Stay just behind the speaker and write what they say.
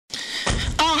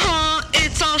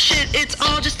shit, it's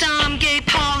all just dumb gay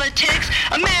politics.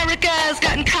 America's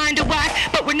gotten kinda whack,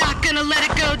 but we're not gonna let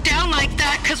it go down like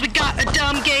that, cause we got a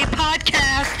dumb gay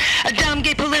podcast, a dumb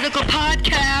gay political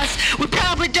podcast. We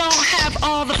probably don't have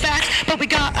all the facts, but we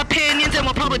got opinions and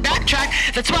we'll probably backtrack.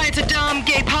 That's why it's a dumb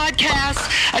gay podcast,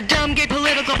 a dumb gay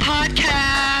political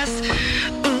podcast.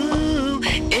 Ooh,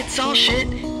 it's all shit,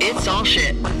 it's all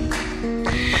shit.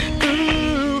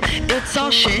 Ooh, it's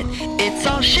all shit, it's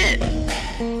all shit.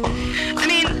 I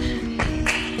mean,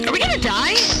 are we gonna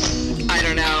die? I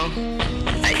don't know.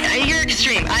 You're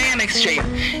extreme. I am extreme.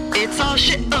 It's all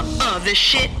shit. This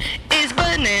shit is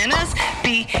bananas.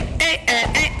 B-A-N-A-N-A-S.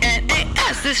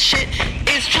 This shit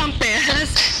is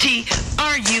Trumpanas. T-R-U-M-P-A-N-A-N-A-S.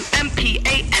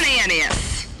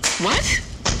 What?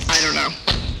 I don't know.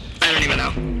 I don't even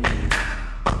know.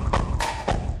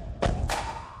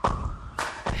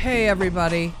 Hey,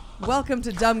 everybody. Welcome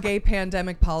to Dumb Gay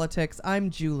Pandemic Politics. I'm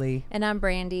Julie. And I'm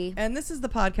Brandy. And this is the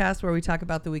podcast where we talk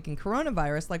about the week in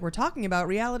coronavirus like we're talking about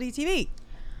reality TV.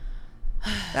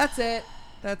 That's it.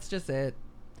 That's just it.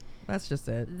 That's just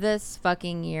it. This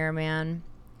fucking year, man.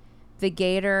 The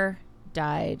Gator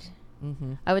died.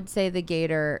 Mm-hmm. I would say the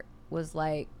Gator was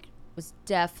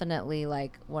definitely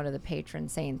like one of the patron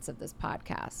saints of this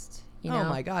podcast. You know? Oh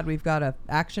my God. We've got an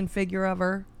action figure of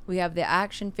her. We have the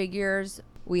action figures.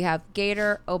 We have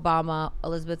Gator, Obama,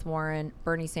 Elizabeth Warren,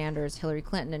 Bernie Sanders, Hillary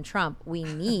Clinton, and Trump. We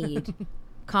need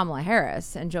Kamala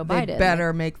Harris and Joe Biden. They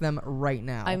better make them right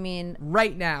now. I mean,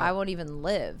 right now. I won't even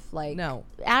live. No.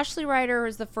 Ashley Ryder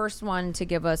is the first one to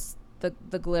give us the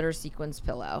glitter sequins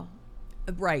pillow.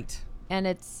 Right. And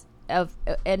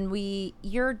you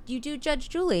do Judge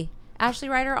Julie. Ashley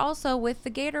Ryder also with the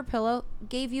Gator pillow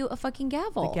gave you a fucking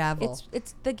gavel. The gavel.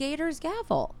 It's the Gator's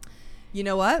gavel. You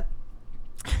know what?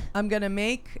 I'm going to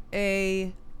make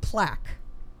a plaque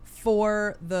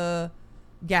for the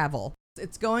gavel.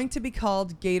 It's going to be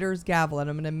called Gator's Gavel, and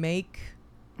I'm going to make...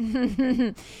 you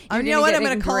know what? I'm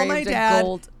going to call my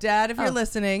dad. Dad, if you're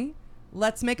listening,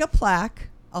 let's make a plaque.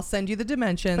 I'll send you the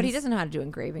dimensions. But he doesn't know how to do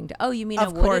engraving. Oh, you mean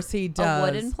of course he does.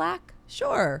 A wooden plaque?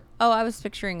 Sure. Oh, I was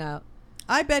picturing a...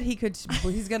 I bet he could.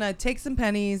 He's going to take some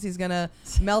pennies. He's going to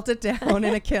melt it down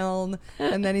in a kiln,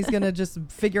 and then he's going to just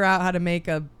figure out how to make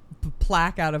a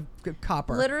plaque out of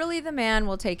copper. Literally, the man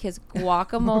will take his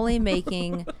guacamole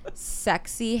making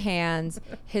sexy hands,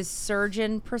 his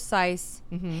surgeon precise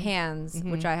hands,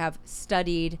 which I have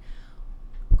studied.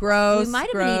 Gross. We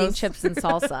might have been eating chips and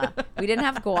salsa. We didn't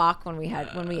have guac when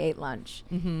we ate lunch.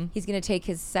 He's going to take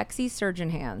his sexy surgeon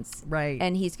hands, right,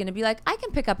 and he's going to be like, I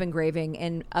can pick up engraving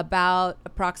in about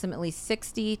approximately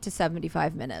 60 to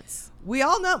 75 minutes. We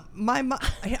all know I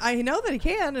know that he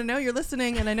can. I know you're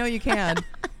listening, and I know you can.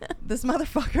 This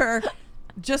motherfucker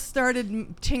just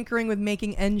started tinkering with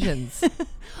making engines.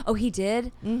 Oh, he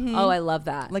did? Mm-hmm. Oh, I love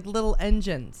that. Like little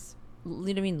engines.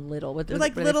 You don't mean little? What they're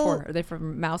like little. Are they for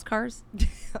mouse cars?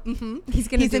 Mm-hmm. He's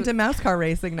into mouse car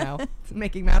racing now.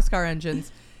 Making mouse car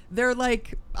engines. They're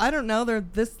like, I don't know. They're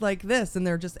this like this, and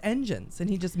they're just engines, and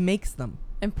he just makes them.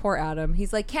 And poor Adam,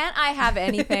 he's like, can't I have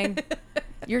anything?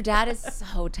 Your dad is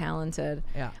so talented.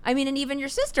 Yeah. I mean, and even your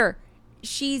sister,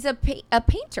 she's a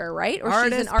painter, right? Or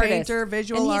artist, she's an artist, painter,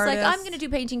 visual artist. And he's artist. like, I'm going to do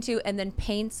painting too, and then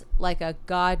paints like a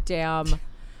goddamn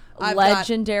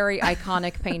legendary,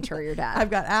 iconic painter. Your dad. I've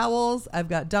got owls. I've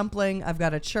got dumpling. I've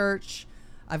got a church.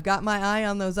 I've got my eye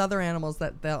on those other animals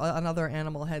on other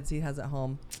animal heads he has at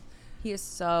home. He is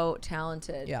so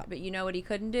talented. Yeah. But you know what he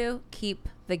couldn't do? Keep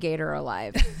the Gator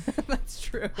alive. That's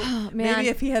true. Man. Maybe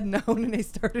if he had known and he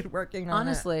started working on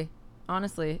it.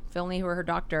 Honestly, if only he were her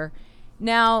doctor.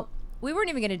 Now, we weren't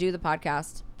even going to do the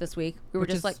podcast this week. We were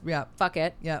fuck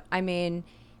it. Yeah. I mean,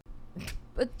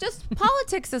 but just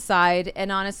politics aside,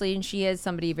 and honestly, and she is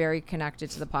somebody very connected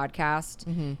to the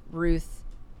podcast, Ruth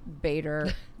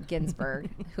Bader Ginsburg,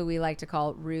 who we like to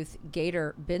call Ruth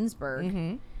Gator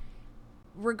Binsburg.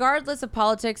 Regardless of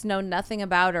politics, know nothing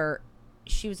about her.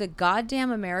 She was a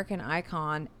goddamn American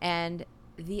icon, and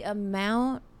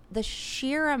the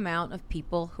sheer amount of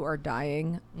people who are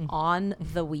dying on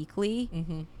the weekly,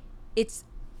 it's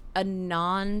a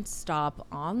non-stop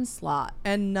onslaught.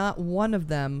 And not one of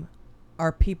them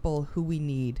are people who we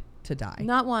need to die.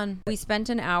 Not one. We spent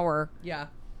an hour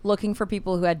looking for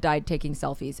people who had died taking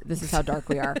selfies. This is how dark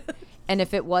we are. And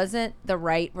if it wasn't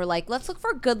we're like, let's look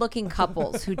for good-looking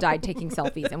couples who died taking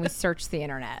selfies. And we searched the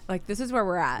internet. Like, this is where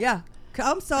we're at. Yeah.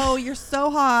 You're so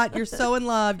hot. You're so in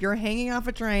love. You're hanging off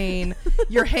a train.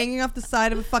 You're hanging off the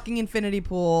side of a fucking infinity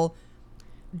pool.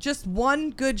 Just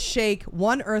one good shake,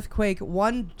 one earthquake,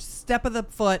 one step of the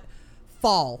foot,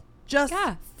 fall. Just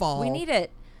fall. We need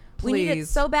it. Please. We need it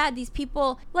so bad. These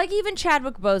people, like even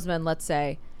Chadwick Boseman, let's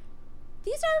say,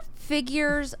 these are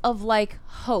figures of like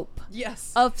hope.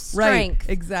 Yes. Of strength. Right.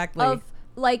 Exactly. Of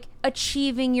like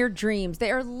achieving your dreams.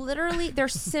 They are literally, they're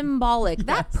symbolic.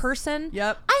 That person.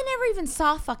 Yep. I never even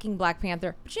saw fucking Black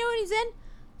Panther. But you know what he's in?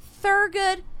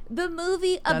 Thurgood. The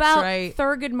movie about right.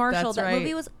 Thurgood Marshall. That's That right.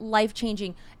 movie was life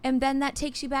changing. And then that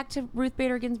takes you back to Ruth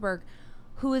Bader Ginsburg,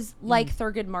 who is like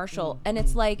Thurgood Marshall. And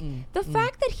it's like the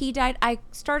fact that he died, I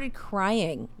started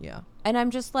crying. Yeah. And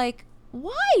I'm just like,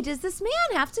 why does this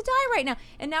man have to die right now?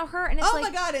 And now her, and it's Oh like,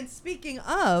 my God. And speaking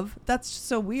of, that's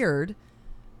so weird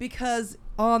because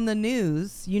on the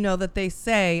news, you know, that they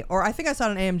say, or I think I saw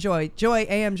it on AM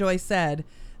Joy said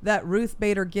that Ruth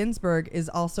Bader Ginsburg is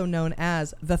also known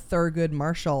as the Thurgood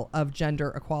Marshall of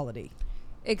gender equality.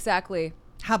 exactly.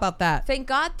 How about that? Thank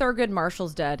God Thurgood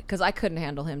Marshall's dead, because I couldn't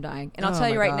handle him dying. And I'll tell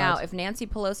you my right now, God. if Nancy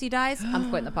Pelosi dies,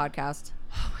 I'm quitting the podcast.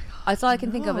 Oh my God. That's all I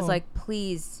can think of is like,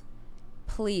 please,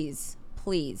 please,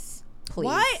 please, please.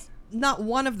 Why? Not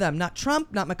one of them. Not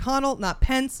Trump, not McConnell, not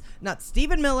Pence, not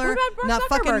Stephen Miller, What about Mark not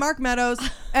fucking Zuckerberg? Mark Meadows.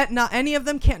 Not any of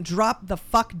them can't drop the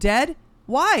fuck dead.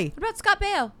 Why? What about Scott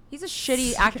Baio? He's a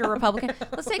shitty actor Republican.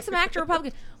 Let's take some actor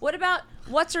Republican. What about,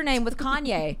 what's her name with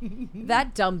Kanye?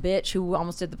 That dumb bitch who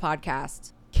almost did the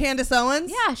podcast. Candace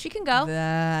Owens? Yeah, she can go.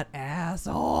 That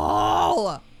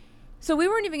asshole. So we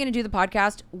weren't even going to do the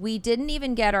podcast. We didn't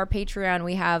even get our Patreon.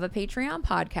 We have a Patreon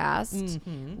podcast.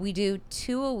 We do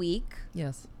 2 a week.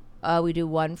 Yes. We do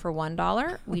 1 for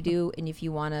 $1. We do, and if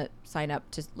you want to sign up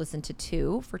to listen to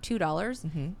 2 for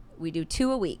 $2, we do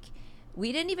 2 a week.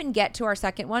 We didn't even get to our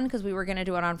second one because we were going to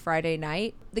do it on Friday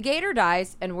night. The gator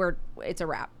dies, and it's a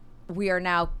wrap. We are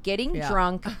now getting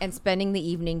drunk and spending the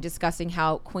evening discussing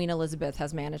how Queen Elizabeth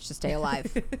has managed to stay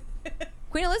alive.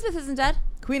 Queen Elizabeth isn't dead.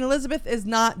 Queen Elizabeth is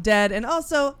not dead, and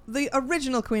also the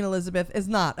original Queen Elizabeth is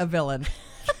not a villain.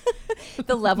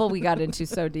 The level we got into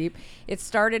so deep. It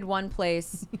started one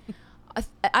place. I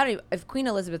don't even, if Queen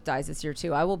Elizabeth dies this year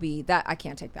too, I will be that. I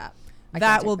can't take that. I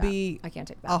can't take that. I can't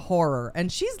take that. a horror, and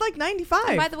she's like 95.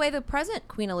 And by the way, the present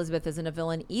Queen Elizabeth isn't a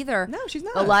villain either. No, she's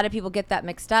not. A lot of people get that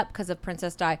mixed up because of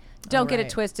Princess Di. Don't get it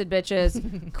right. twisted,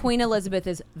 bitches. Queen Elizabeth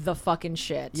is the fucking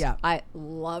shit. Yeah. I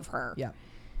love her. Yeah.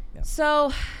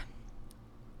 So,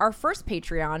 our first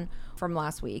Patreon from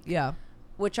last week, Yeah.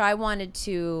 which I wanted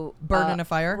to Burn in a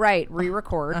fire? right?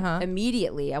 Re-record Uh-huh.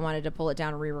 immediately. I wanted to pull it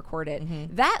down and re-record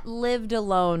it. That lived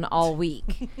alone all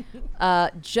week.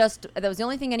 That was the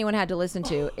only thing anyone had to listen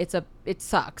to. It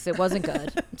sucks. It wasn't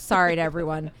good. Sorry to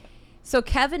everyone. So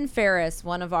Kevin Ferris,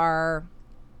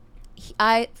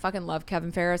 I fucking love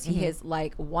Kevin Ferris. He is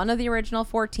like one of the original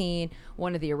 14,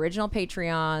 one of the original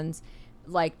Patreons,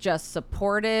 like just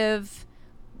supportive.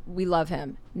 We love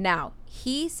him. Now,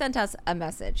 he sent us a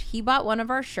message. He bought one of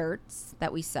our shirts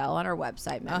that we sell on our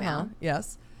website,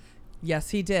 Yes. Yes,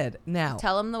 he did. Now,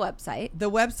 Tell him the website. the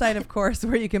website, of course,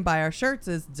 where you can buy our shirts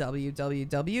is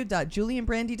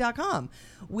www.julianbrandy.com.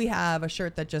 We have a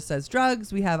shirt that just says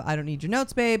drugs. We have I Don't Need Your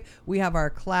Notes, Babe. We have our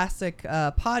classic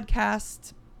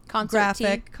podcast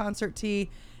concert tee.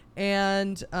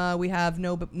 And we have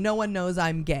No One Knows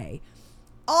I'm Gay.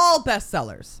 All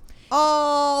bestsellers.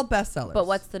 But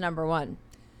what's the number one?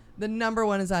 The number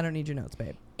one is I Don't Need Your Notes,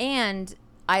 Babe. And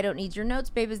I Don't Need Your Notes,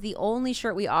 Babe is the only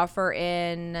shirt we offer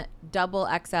in double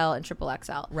XL and triple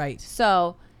XL. Right.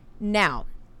 So now,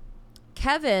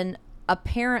 Kevin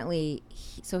apparently,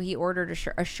 he ordered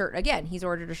a shirt. Again, he's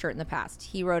ordered a shirt in the past.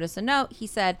 He wrote us a note. He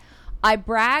said, I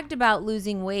bragged about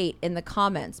losing weight in the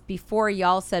comments before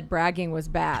y'all said bragging was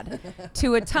bad.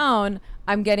 To atone,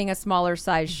 I'm getting a smaller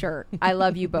size shirt. I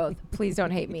love you both. Please don't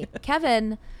hate me.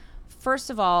 Kevin, first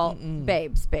of all,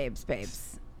 babes.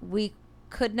 We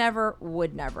could never,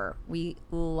 would never. We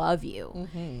love you.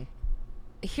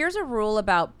 Here's a rule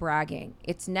about bragging.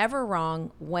 It's never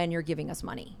wrong when you're giving us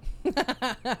money.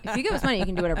 If you give us money, you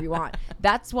can do whatever you want.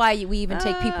 That's why we even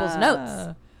take people's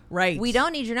notes. Right. We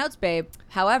don't need your notes, babe.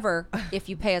 However, if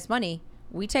you pay us money,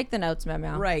 we take the notes,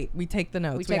 memo. Right. We take the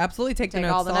notes. We take- absolutely take the take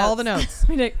notes. all the notes.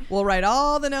 We'll write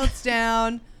all the notes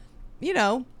down. You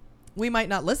know, we might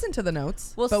not listen to the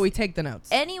notes, but we take the notes.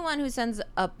 Anyone who sends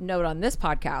a note on this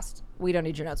podcast, we don't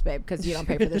need your notes, babe, because you don't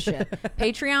pay for this shit.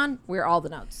 Patreon, we're all the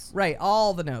notes. Right.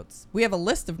 All the notes. We have a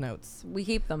list of notes. We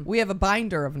keep them. We have a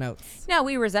binder of notes. No,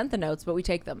 we resent the notes, but we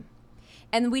take them.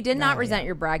 And we did not resent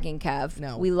your bragging, Kev.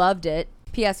 No. We loved it.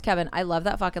 P.S. Kevin, I love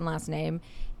that fucking last name.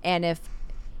 And if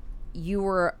you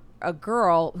were a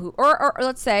girl who, or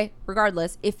let's say,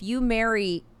 regardless, if you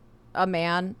marry a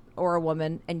man or a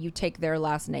woman and you take their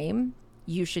last name,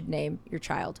 you should name your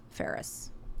child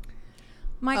Ferris.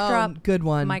 Mic drop. Good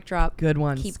one. Mic drop. Good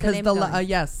one. Keep the name going.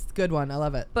 Yes, good one. I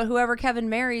love it. But whoever Kevin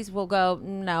marries will go,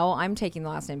 no, I'm taking the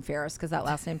last name Ferris because that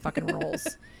last name fucking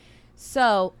rolls.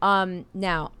 So,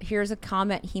 now here's a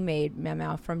comment he made,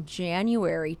 Memo, from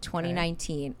January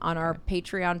 2019 on our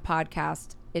Patreon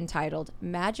podcast entitled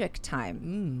Magic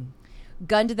Time.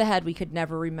 Gun to the head, we could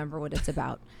never remember what it's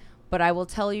about. But I will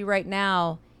tell you right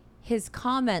now, his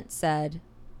comment said,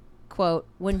 quote,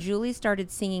 when Julie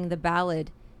started singing the ballad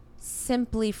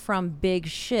Simply from Big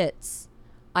Shits,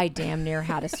 I damn near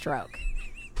had a stroke.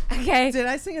 Okay. Did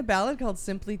I sing a ballad called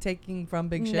Simply Taking from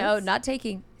Big Shits? No, not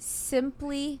taking.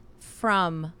 Simply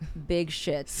from Big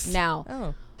Shits.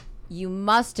 Now, you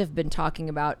must have been talking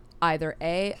about either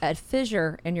a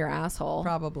fissure in your asshole.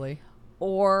 Probably.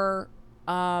 Or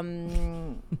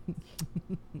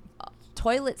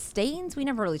toilet stains. We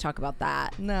never really talk about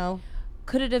that. No.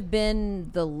 Could it have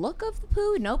been the look of the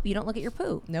poo? Nope, you don't look at your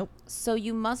poo. Nope. So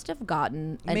you must have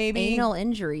gotten an anal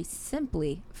injury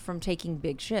simply from taking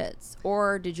big shits.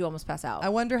 Or did you almost pass out? I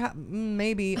wonder how,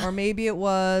 maybe it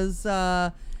was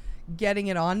getting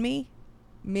it on me.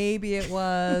 Maybe it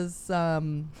was,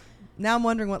 now I'm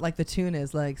wondering what like the tune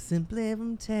is. Like, simply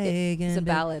from taking. It's a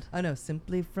ballad. Oh no,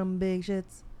 simply from big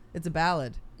shits. It's a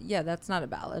ballad. Yeah, that's not a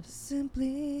ballad.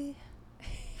 Simply.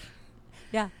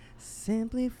 Yeah.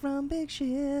 Simply from big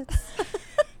shits.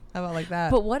 How about like that?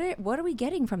 But what are we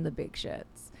getting from the big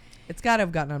shits? It's got to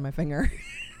have gotten on my finger.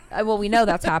 Well, we know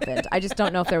that's happened. I just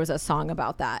don't know if there was a song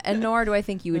about that. And nor do I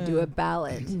think you would do a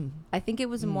ballad. I think it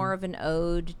was more of an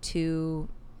ode to,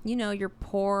 your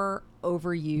poor,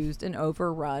 overused, and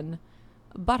overrun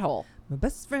butthole. My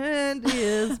best friend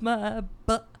is my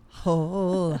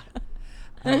butthole.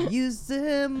 I use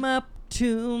him up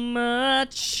too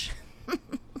much.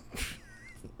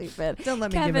 Don't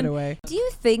let me Kevin, give it away. Do you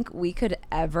think we could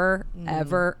ever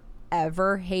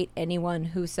hate anyone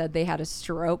who said they had a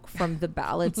stroke from the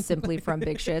ballad Simply from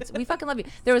Big Shits? We fucking love you.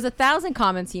 There was 1,000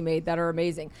 comments he made that are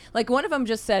amazing. Like one of them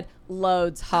just said,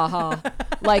 loads, haha.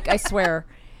 Like, I swear.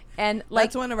 And like,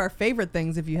 that's one of our favorite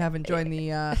things. If you haven't joined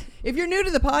the, if you're new to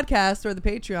the podcast or the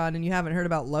Patreon and you haven't heard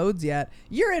about loads yet,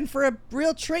 you're in for a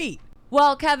real treat.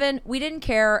 Well, Kevin, we didn't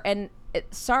care. And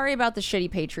sorry about the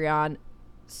shitty Patreon.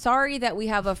 Sorry that we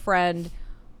have a friend.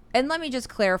 And let me just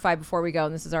clarify before we go,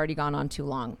 and this has already gone on too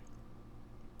long.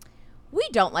 We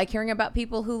don't like hearing about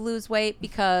people who lose weight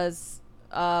because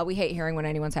we hate hearing when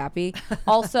anyone's happy.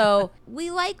 Also,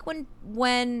 we like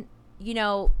when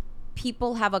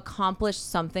people have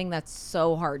accomplished something that's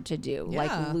so hard to do. Yeah.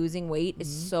 Like losing weight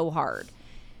is so hard.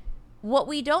 What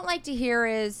we don't like to hear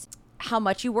is how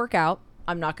much you work out.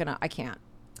 I can't.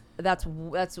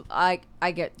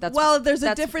 I get that's well, there's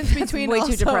a difference between way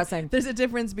also, too depressing. There's a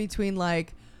difference between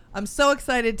like, I'm so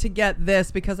excited to get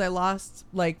this because I lost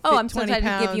like I'm 20 so excited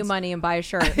pounds. to give you money and buy a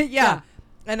shirt. yeah.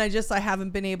 And I haven't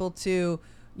been able to,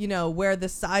 wear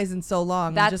this size in so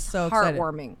long. That's I'm just so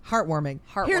heartwarming. Heartwarming.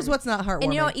 Here's what's not heartwarming.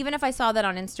 And you know what? Even if I saw that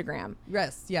on Instagram.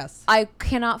 Yes. I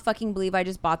cannot fucking believe I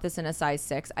just bought this in a size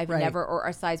 6. I've never, or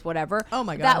a size whatever. Oh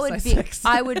my God. That would size be, 6.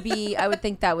 I would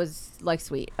think that was like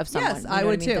sweet of someone. Yes, You know I what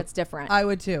would mean? too. That's different. I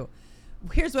would too.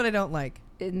 Here's what I don't like.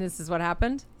 And this is what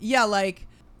happened? Yeah, like,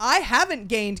 I haven't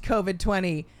gained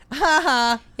COVID-20.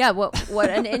 Haha. Yeah, what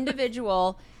an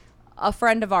individual, a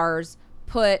friend of ours,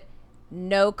 put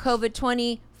no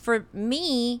COVID-20 for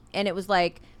me, and it was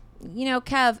like,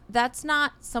 Kev, that's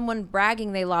not someone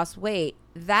bragging they lost weight.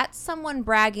 That's someone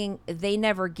bragging they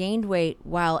never gained weight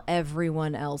while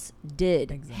everyone else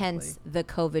did. Exactly. Hence the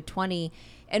COVID-20.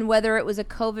 And whether it was a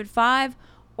COVID-5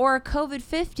 or a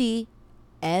COVID-50,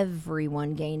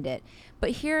 everyone gained it.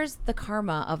 But here's the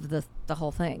karma of the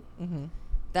whole thing. Mm-hmm.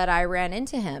 That I ran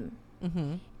into him.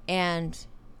 Mm-hmm. And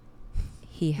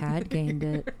he had gained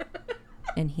it.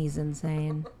 And he's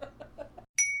insane.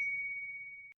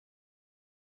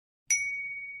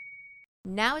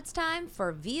 Now it's time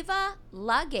for Viva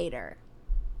La Gader.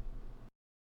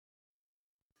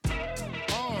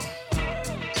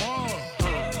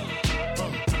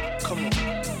 Come on.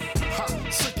 Ha,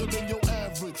 sicker than your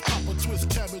average. Papa twist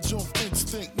cabbage off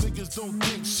instinct. Niggas don't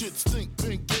think shit stink.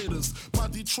 Pink Gators. My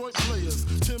Detroit players.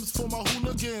 Tim's for my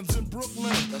hooligans in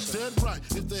Brooklyn. Dead right.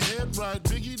 If the head right,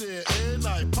 Biggie there every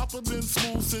night. Papa been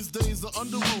smooth since days of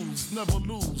under rules. Never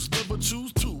lose. Never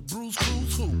choose to. Bruise,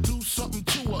 cruise, who? Do something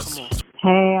to us. Come on.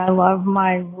 Hey, I love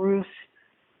my Ruth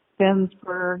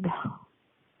Ginsburg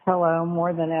pillow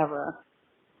more than ever.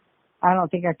 I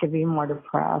don't think I could be more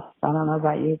depressed. I don't know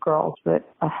about you girls, but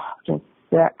just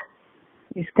sick.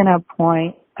 He's going to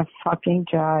appoint a fucking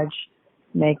judge,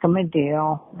 make him a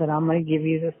deal that I'm going to give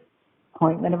you this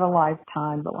appointment of a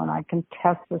lifetime, but when I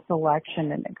contest this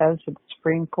election and it goes to the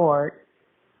Supreme Court,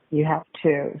 you have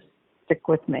to stick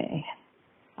with me.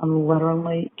 I'm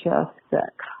literally just sick.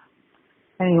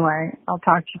 Anyway, I'll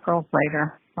talk to you girls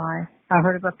later. Bye. I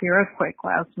heard about the earthquake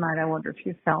last night. I wonder if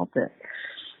you felt it.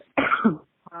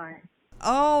 Bye.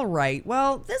 All right.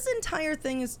 Well, this entire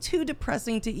thing is too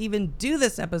depressing to even do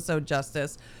this episode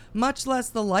justice, much less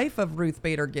the life of Ruth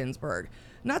Bader Ginsburg.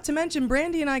 Not to mention,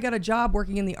 Brandy and I got a job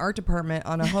working in the art department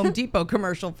on a Home Depot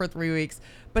commercial for 3 weeks.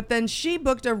 But then she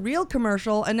booked a real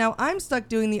commercial, and now I'm stuck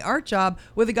doing the art job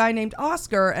with a guy named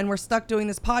Oscar, and we're stuck doing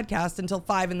this podcast until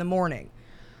 5 in the morning.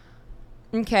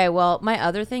 Okay, well, my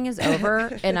other thing is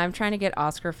over, and I'm trying to get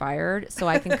Oscar fired so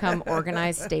I can come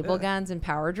organize staple guns and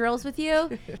power drills with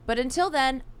you. But until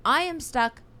then, I am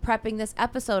stuck prepping this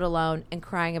episode alone and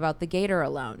crying about the gator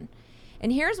alone.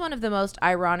 And here's one of the most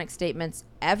ironic statements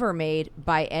ever made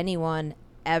by anyone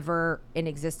ever in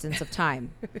existence of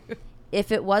time.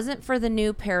 If it wasn't for the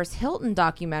new Paris Hilton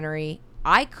documentary,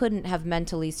 I couldn't have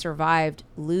mentally survived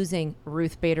losing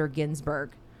Ruth Bader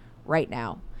Ginsburg right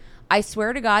now. I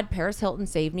swear to God, Paris Hilton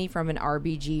saved me from an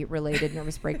RBG-related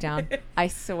nervous breakdown. I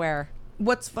swear.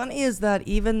 What's funny is that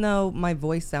even though my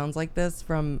voice sounds like this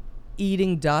from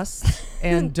eating dust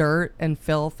and dirt and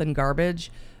filth and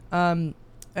garbage, and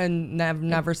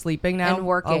never sleeping now and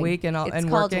working all week and it's and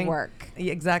called working, work.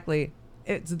 Exactly.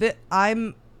 It's that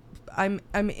I'm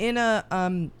in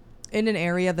an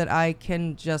area that I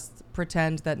can just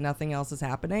pretend that nothing else is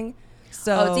happening.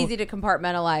 So it's easy to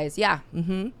compartmentalize. Yeah.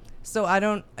 Mm-hmm. So I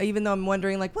don't, even though I'm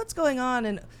wondering like what's going on,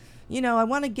 and I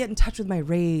want to get in touch with my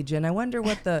rage, and I wonder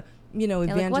what the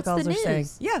evangelicals are saying.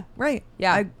 Yeah, right.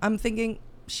 Yeah, I'm thinking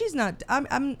she's not. I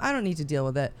don't need to deal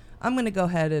with it. I'm gonna go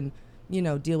ahead and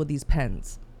deal with these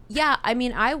pens. Yeah, I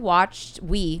mean,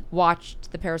 we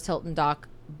watched the Paris Hilton doc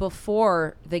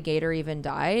before the gator even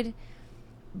died,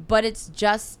 but it's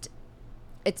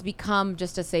become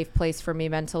just a safe place for me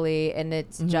mentally, and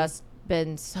it's just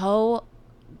been so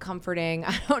comforting.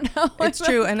 I don't know. It's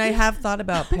true. And I have thought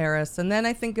about Paris, and then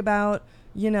I think about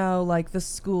like the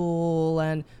school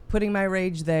and putting my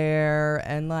rage there,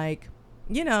 and like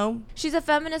she's a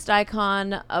feminist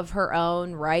icon of her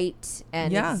own right,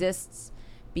 and exists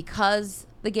because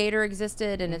the gator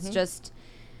existed, and it's just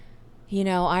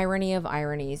irony of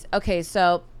ironies. Okay,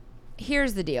 so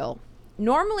here's the deal.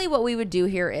 Normally what we would do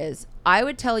here is I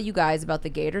would tell you guys about the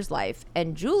gator's life,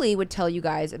 and Julie would tell you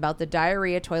guys about the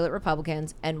diarrhea toilet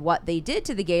Republicans and what they did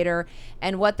to the gator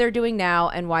and what they're doing now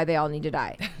and why they all need to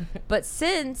die. But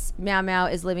since Meow Meow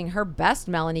is living her best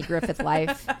Melanie Griffith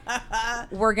life,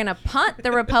 we're going to punt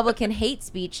the Republican hate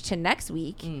speech to next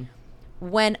week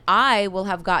when I will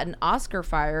have gotten Oscar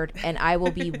fired, and I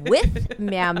will be with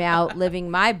Meow Meow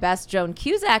living my best Joan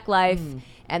Cusack life,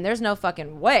 and there's no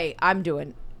fucking way I'm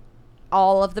doing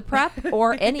all of the prep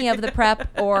or any of the prep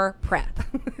or prep.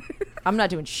 I'm not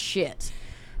doing shit.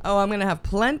 Oh, I'm going to have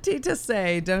plenty to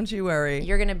say. Don't you worry.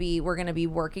 We're going to be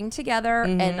working together,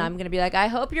 and I'm going to be like, I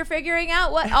hope you're figuring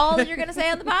out what all you're going to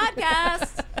say on the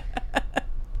podcast.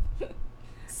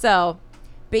 So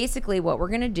basically what we're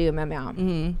going to do,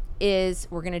 Meow, is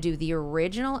we're going to do the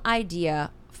original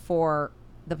idea for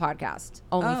the podcast,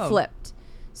 only flipped.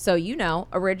 So,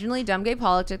 originally Dumb Gay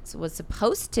Politics was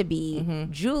supposed to be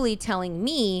Julie telling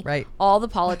me all the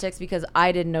politics because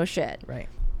I didn't know shit. Right.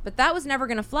 But that was never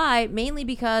going to fly, mainly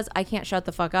because I can't shut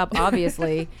the fuck up,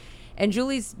 obviously. And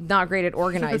Julie's not great at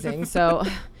organizing. So,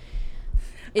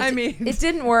 it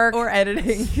didn't work. Or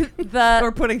editing.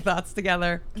 Or putting thoughts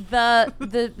together.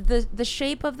 The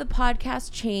shape of the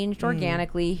podcast changed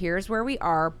organically. Here's where we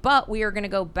are. But we are going to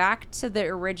go back to the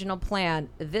original plan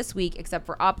this week, except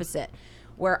for opposite,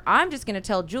 where I'm just going to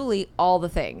tell Julie all the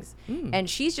things, and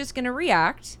she's just going to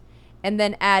react and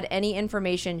then add any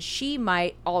information she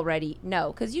might already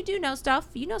know. Because you do know stuff.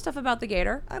 You know stuff about the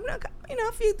gator. I know,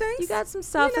 a few things. You got some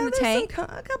stuff in the tank.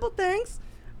 A couple things.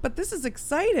 But this is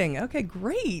exciting. Okay,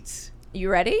 great. You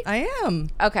ready? I am.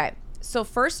 Okay. So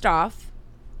first off,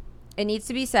 it needs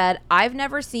to be said, I've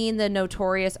never seen the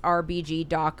notorious RBG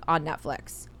doc on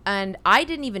Netflix. And I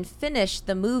didn't even finish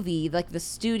the movie, like the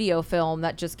studio film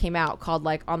that just came out called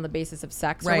like On the Basis of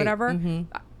Sex or whatever.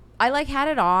 I like had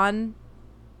it on,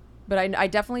 but I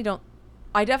definitely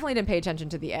didn't pay attention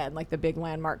to the end, like the big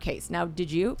landmark case. Now,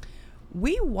 did you?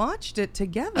 We watched it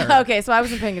together. Okay, so I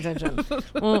wasn't paying attention.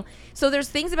 So there's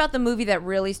things about the movie that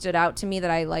really stood out to me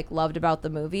that I like loved about the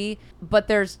movie, but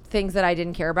there's things that I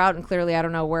didn't care about, and clearly I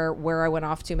don't know where I went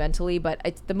off to mentally,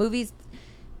 but the movies,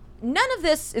 none of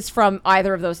this is from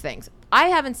either of those things. I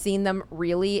haven't seen them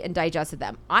really and digested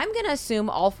them. I'm going to assume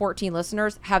all 14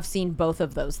 listeners have seen both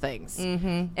of those things.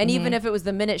 Even if it was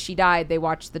the minute she died, they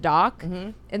watched the doc.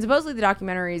 And supposedly the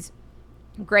documentary's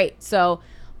great. So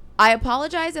I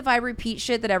apologize if I repeat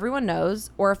shit that everyone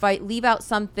knows, or if I leave out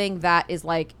something that is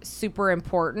like super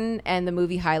important and the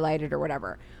movie highlighted or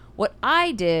whatever. What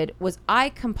I did was I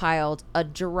compiled a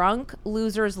drunk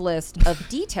loser's list of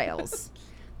details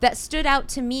that stood out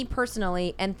to me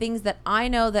personally and things that I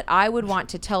know that I would want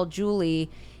to tell Julie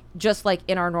just like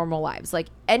in our normal lives. Like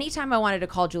anytime I wanted to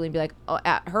call Julie and be like, oh,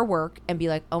 at her work and be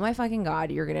like, oh my fucking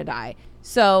God, you're going to die.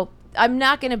 So I'm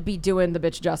not going to be doing the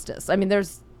bitch justice. I mean, no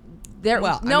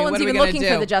one's even looking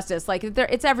for the justice. Like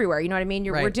it's everywhere. You know what I mean?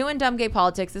 We're doing dumb gay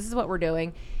politics. This is what we're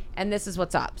doing. And this is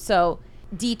what's up. So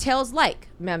details like,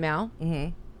 meow,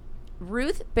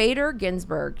 Ruth Bader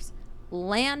Ginsburg's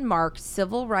landmark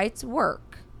civil rights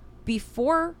work.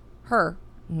 Before her,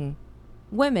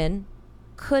 women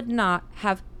could not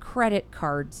have credit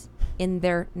cards in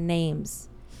their names.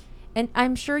 And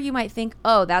I'm sure you might think,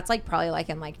 oh, that's like probably like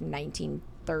in like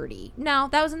 1930. No,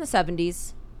 that was in the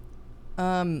 70s.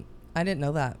 I didn't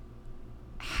know that.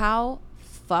 How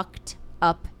fucked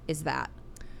up is that?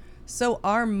 So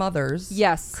our mothers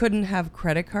couldn't have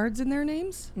credit cards in their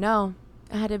names? No,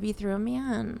 it had to be through a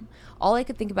man. All I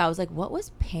could think about was like, what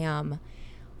was Pam?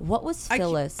 What was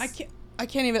Phyllis? I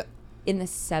can't even. In the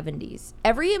 70s.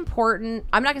 I'm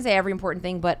not going to say every important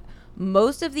thing, but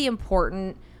most of the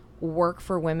important work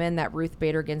for women that Ruth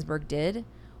Bader Ginsburg did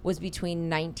was between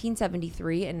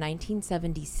 1973 and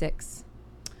 1976.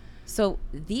 So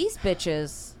these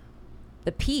bitches,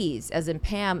 the P's, as in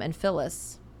Pam and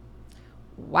Phyllis,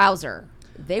 wowzer,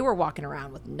 they were walking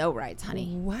around with no rights,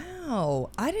 honey.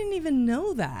 Wow. I didn't even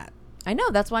know that. I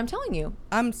know. That's why I'm telling you.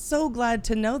 I'm so glad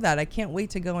to know that. I can't wait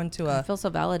to go into I feel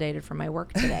so validated for my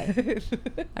work today.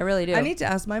 I really do. I need to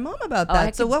ask my mom about that.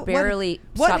 I could barely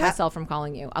stop myself from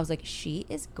calling you. I was like, she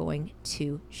is going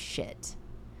to shit.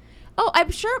 Oh,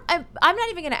 I'm sure. I'm not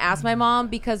even going to ask my mom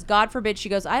because God forbid she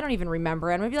goes, I don't even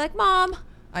remember. And I'm going to be like, Mom.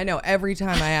 I know. Every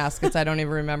time I ask, it's I don't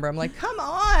even remember. I'm like, come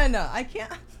on. I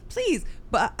can't. Please.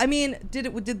 But I mean,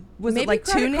 was it like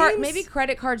two names? Maybe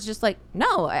credit cards just like,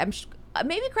 no,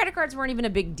 maybe credit cards weren't even a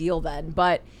big deal then,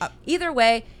 but either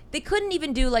way, they couldn't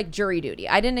even do like jury duty.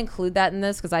 I didn't include that in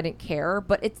this because I didn't care,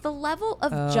 but it's the level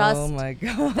of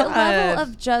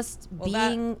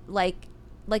being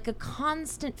like a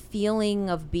constant feeling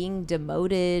of being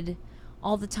demoted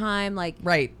all the time, like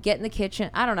get in the kitchen.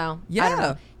 I don't know. Yeah. I don't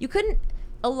know. You couldn't,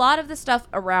 a lot of the stuff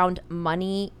around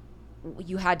money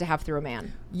you had to have through a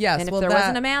man. Yes. And if there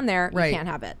wasn't a man there, you can't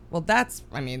have it. Well, that's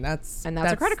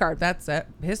a credit card. That's it.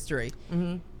 History.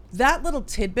 Mm-hmm. That little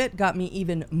tidbit got me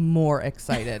even more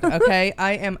excited. Okay.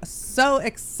 I am so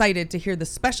excited to hear the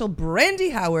special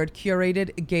Brandy Howard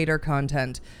curated Gator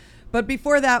content. But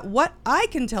before that, what I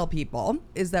can tell people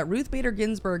is that Ruth Bader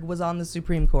Ginsburg was on the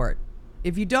Supreme Court.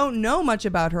 If you don't know much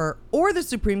about her or the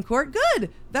Supreme Court, good.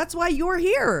 That's why you're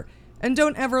here. And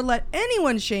don't ever let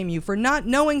anyone shame you for not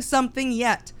knowing something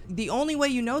yet. The only way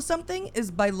you know something is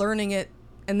by learning it,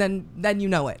 and then you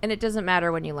know it. And it doesn't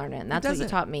matter when you learn it. And that's what you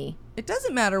taught me. It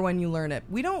doesn't matter when you learn it.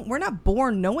 We're not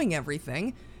born knowing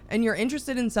everything. And you're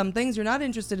interested in some things, you're not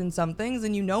interested in some things,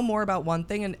 and you know more about one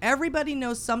thing, and everybody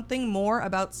knows something more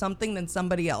about something than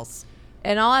somebody else.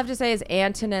 And all I have to say is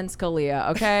Antonin Scalia,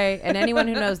 okay? And anyone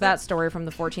who knows that story from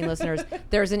the 14 listeners,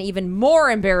 there's an even more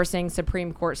embarrassing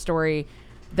Supreme Court story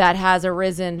that has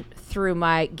arisen through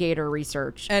my Gator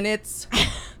research. And it's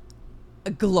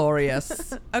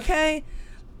glorious. Okay?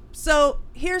 So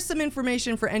here's some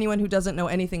information for anyone who doesn't know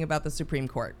anything about the Supreme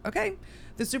Court. Okay?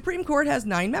 The Supreme Court has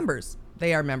 9 members.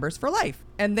 They are members for life.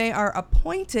 And they are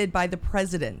appointed by the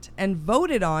president and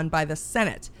voted on by the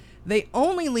Senate. They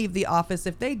only leave the office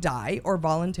if they die or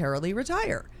voluntarily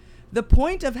retire. The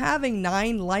point of having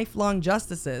 9 lifelong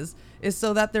justices is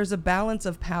so that there's a balance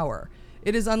of power.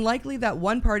 It is unlikely that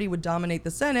one party would dominate the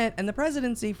Senate and the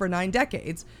presidency for 9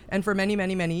 decades, and for many,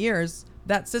 many, many years,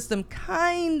 that system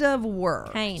kind of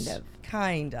worked.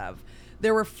 Kind of.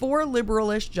 There were 4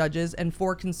 liberal-ish judges and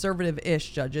 4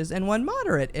 conservative-ish judges and 1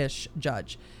 moderate-ish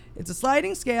judge. It's a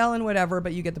sliding scale and whatever,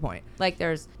 but you get the point. Like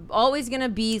there's always going to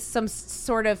be some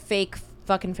sort of fake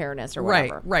fucking fairness or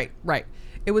whatever. Right.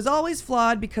 It was always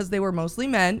flawed because they were mostly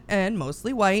men and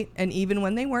mostly white. And even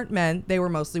when they weren't men, they were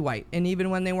mostly white. And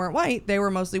even when they weren't white, they were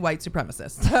mostly white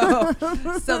supremacists.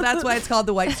 So that's why it's called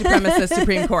the White Supremacist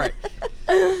Supreme Court.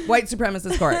 White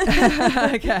Supremacist Court.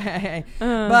 Okay.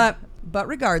 But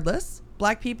regardless,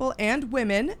 Black people and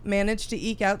women managed to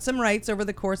eke out some rights over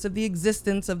the course of the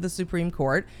existence of the Supreme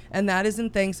Court. And that is in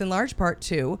thanks in large part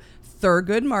to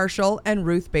Thurgood Marshall and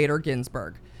Ruth Bader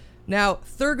Ginsburg. Now,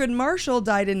 Thurgood Marshall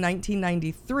died in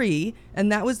 1993,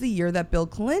 and that was the year that Bill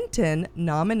Clinton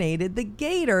nominated the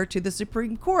Gator to the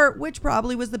Supreme Court, which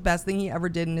probably was the best thing he ever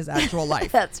did in his actual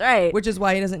life. That's right. Which is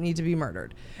why he doesn't need to be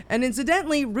murdered. And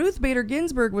incidentally, Ruth Bader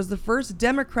Ginsburg was the first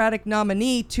Democratic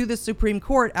nominee to the Supreme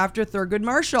Court after Thurgood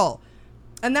Marshall.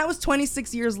 And that was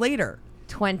 26 years later.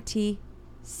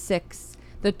 26.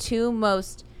 The two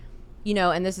most,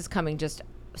 and this is coming just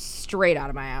straight out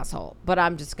of my asshole, but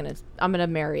I'm going to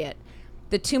marry it.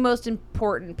 The two most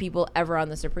important people ever on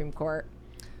the Supreme Court,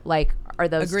 are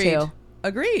those two.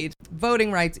 Agreed.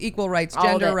 Voting rights, equal rights,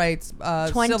 gender rights, civil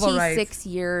rights. 26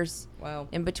 years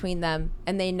in between them,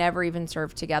 and they never even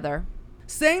served together.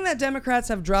 Saying that Democrats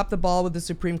have dropped the ball with the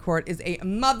Supreme Court is a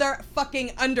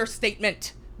motherfucking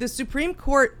understatement. The Supreme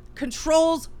Court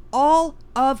controls all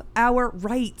of our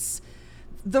rights.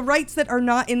 The rights that are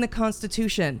not in the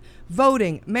Constitution.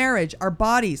 Voting, marriage, our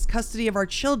bodies, custody of our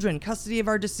children, custody of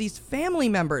our deceased family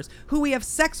members, who we have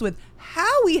sex with,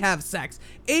 how we have sex,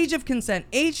 age of consent,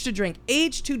 age to drink,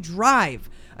 age to drive.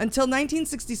 Until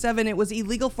 1967, it was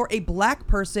illegal for a black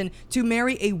person to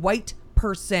marry a white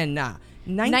person.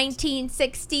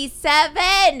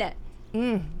 1967!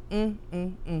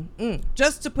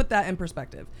 Just to put that in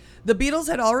perspective. The Beatles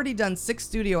had already done 6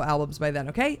 studio albums by then,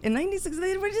 okay? In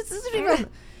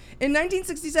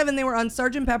 1967, they were on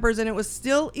Sgt. Pepper's, and it was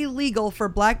still illegal for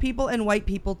black people and white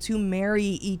people to marry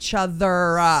each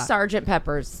other. Sgt.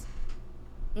 Pepper's.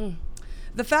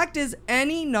 The fact is,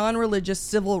 any non-religious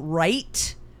civil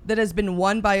right that has been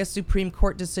won by a Supreme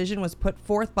Court decision was put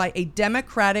forth by a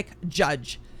Democratic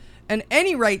judge. And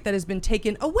any right that has been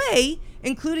taken away,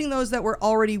 including those that were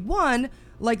already won,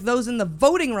 like those in the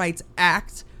Voting Rights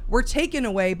Act, were taken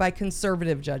away by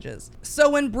conservative judges. So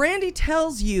when Brandy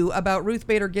tells you about Ruth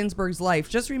Bader Ginsburg's life,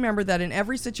 just remember that in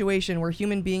every situation where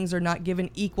human beings are not given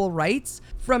equal rights,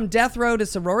 from death row to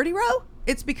sorority row,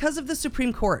 it's because of the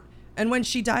Supreme Court. And when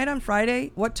she died on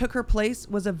Friday, what took her place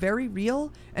was a very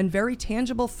real and very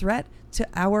tangible threat to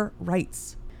our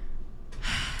rights.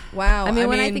 Wow. I mean,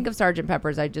 when I think of Sgt.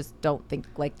 Pepper's, I just don't think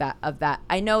like that of that.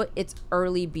 I know it's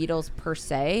early Beatles per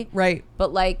se. Right.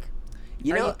 But are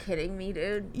you kidding me,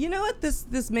 dude? You know what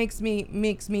this makes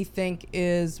me think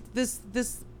is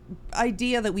this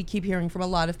idea that we keep hearing from a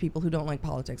lot of people who don't like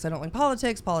politics. I don't like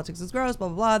politics. Politics is gross, blah,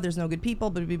 blah, blah. There's no good people,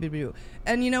 blah, blah, blah, blah.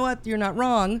 And you know what? You're not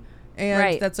wrong.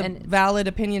 And that's a valid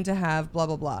opinion to have, blah,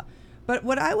 blah, blah. But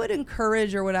what I would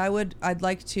encourage, or what I would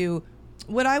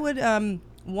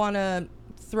want to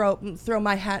throw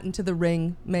my hat into the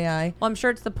ring, may I? Well, I'm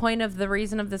sure it's the point of the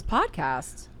reason of this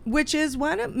podcast. Which is,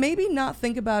 why not maybe not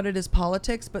think about it as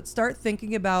politics, but start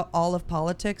thinking about all of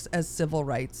politics as civil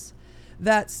rights.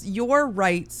 That's your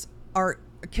rights are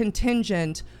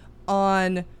contingent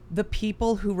on the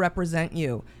people who represent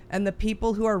you and the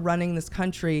people who are running this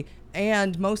country,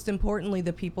 and most importantly,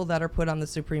 the people that are put on the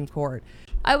Supreme Court.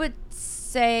 I would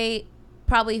say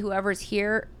probably whoever's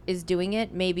here is doing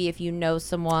it. Maybe if you know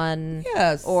someone,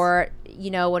 yes, or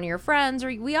one of your friends, or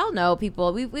we all know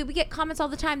people. We get comments all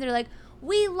the time. They're like,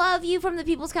 "We love you from the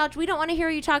People's Couch. We don't want to hear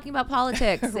you talking about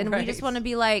politics," and we just want to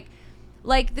be like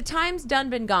the time's done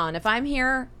been gone. If I'm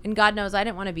here, and God knows I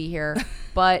didn't want to be here,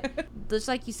 but just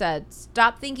like you said,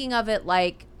 stop thinking of it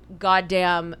like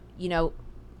goddamn,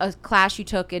 a class you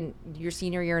took in your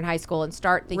senior year in high school, and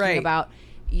start thinking about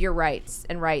your rights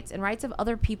and rights of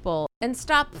other people, and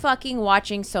stop fucking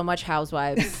watching so much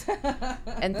Housewives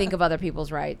and think of other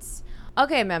people's rights.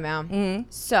 Okay, Mama. Mm-hmm.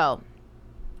 So,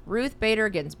 Ruth Bader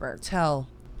Ginsburg. So,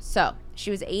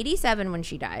 she was 87 when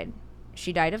she died.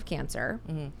 She died of cancer.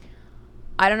 Mm-hmm.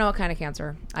 I don't know what kind of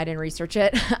cancer. I didn't research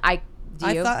it. I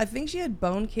think she had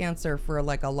bone cancer for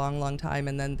a long time,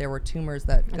 and then there were tumors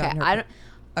that got her.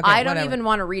 I don't even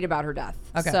want to read about her death.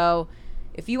 Okay. So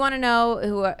if you want to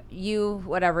know you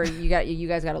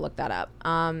guys got to look that up.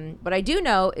 What I do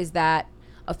know is that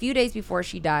a few days before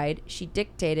she died, she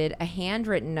dictated a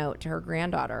handwritten note to her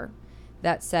granddaughter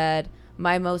that said,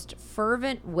 "My most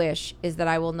fervent wish is that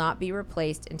I will not be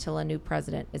replaced until a new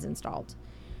president is installed."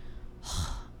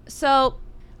 So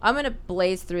I'm going to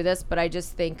blaze through this, but I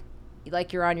just think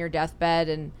you're on your deathbed,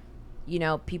 and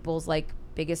people's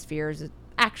biggest fears is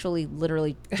actually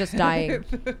literally just dying.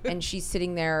 And she's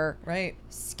sitting there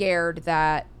scared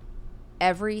that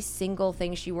every single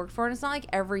thing she worked for, and it's not like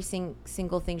every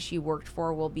single thing she worked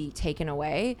for will be taken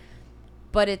away,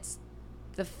 but it's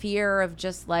the fear of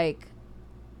just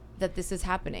that this is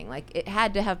happening. It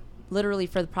had to have literally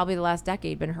for probably the last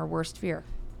decade been her worst fear.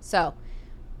 So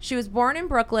she was born in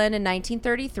Brooklyn in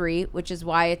 1933, which is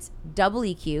why it's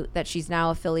doubly cute that she's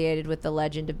now affiliated with the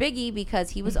legend of Biggie,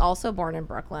 because he was also born in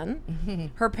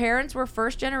Brooklyn. Her parents were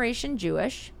first-generation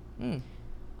Jewish.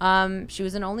 She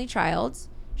was an only child.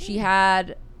 She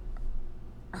had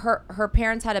her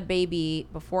parents had a baby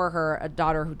before her, a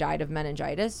daughter who died of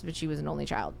meningitis, but she was an only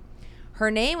child. Her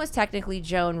name was technically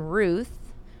Joan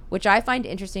Ruth, which I find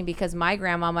interesting because my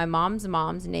grandma, my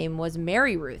mom's name was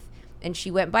Mary Ruth, and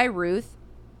she went by Ruth.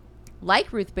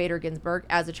 like Ruth Bader Ginsburg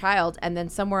as a child. And then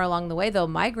somewhere along the way, though,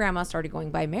 my grandma started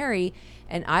going by Mary.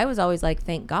 And I was always like,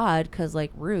 thank God, because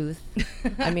like Ruth,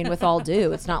 I mean, with all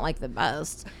due, it's not like the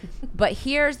best. But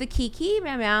here's the key,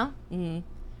 meow.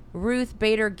 Ruth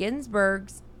Bader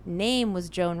Ginsburg's name was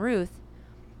Joan Ruth.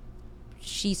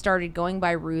 She started going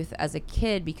by Ruth as a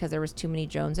kid because there was too many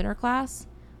Joans in her class.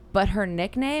 But her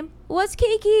nickname was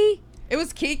Kiki. It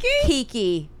was Kiki?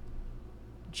 Kiki.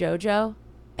 JoJo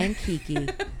and Kiki.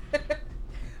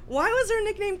 Why was her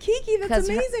nickname Kiki? That's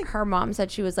amazing. Her mom said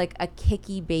she was like a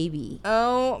Kiki baby.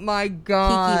 Oh my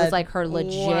God. Kiki was like her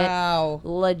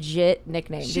legit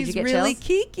nickname. She's Did you get really chills?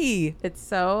 Kiki. It's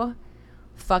so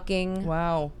fucking...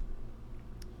 Wow.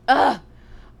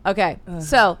 Okay.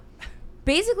 So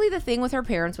basically the thing with her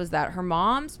parents was that her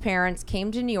mom's parents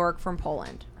came to New York from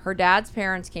Poland. Her dad's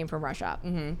parents came from Russia.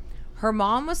 Mm-hmm. Her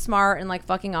mom was smart and like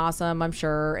fucking awesome, I'm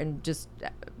sure, and just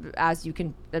as you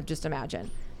can just imagine.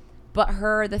 But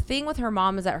the thing with her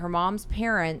mom is that her mom's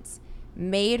parents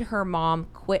made her mom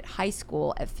quit high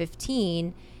school at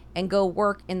 15 and go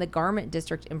work in the garment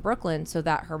district in Brooklyn so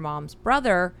that her mom's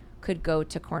brother could go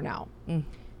to Cornell.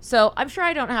 So I'm sure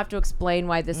I don't have to explain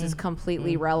why this is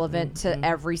completely relevant to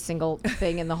every single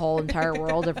thing in the whole entire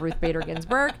world of Ruth Bader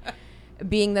Ginsburg,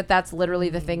 being that that's literally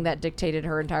the thing that dictated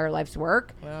her entire life's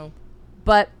work. Wow.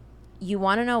 But you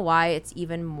want to know why it's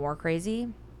even more crazy?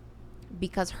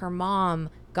 Because her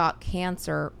mom got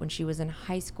cancer when she was in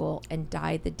high school and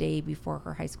died the day before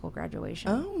her high school graduation.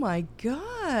 Oh my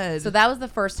God. So that was the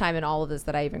first time in all of this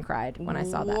that I even cried when I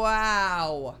saw that.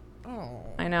 Wow. Oh.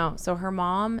 I know. So her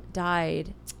mom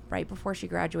died right before she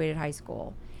graduated high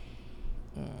school.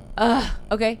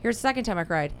 Okay, here's the second time I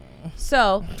cried.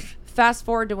 So fast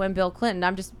forward to when Bill Clinton,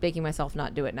 I'm just making myself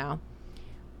not do it now.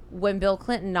 When Bill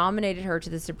Clinton nominated her to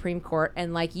the Supreme Court,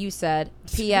 and like you said,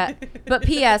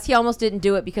 P.S., he almost didn't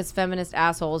do it because feminist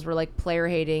assholes were like player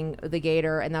hating the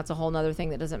Gator, and that's a whole nother thing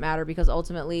that doesn't matter because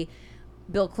ultimately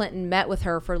Bill Clinton met with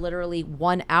her for literally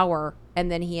 1 hour, and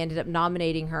then he ended up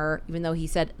nominating her, even though he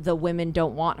said the women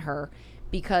don't want her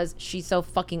because she's so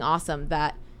fucking awesome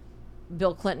that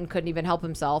Bill Clinton couldn't even help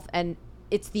himself. And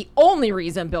it's the only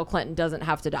reason Bill Clinton doesn't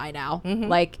have to die now. Mm-hmm.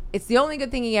 Like, it's the only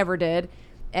good thing he ever did.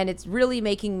 And it's really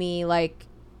making me, like,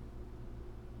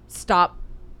 stop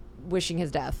wishing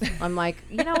his death. I'm like,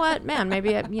 you know what, man,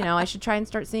 maybe, I should try and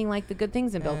start seeing, like, the good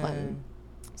things in Bill Clinton.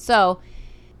 So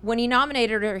when he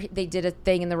nominated her, they did a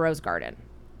thing in the Rose Garden.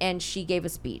 And she gave a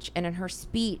speech. And in her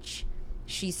speech,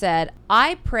 she said,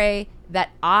 I pray that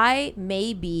I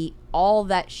may be all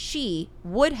that she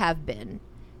would have been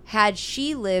had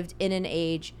she lived in an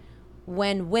age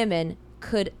when women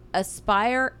could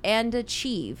aspire and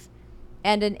achieve,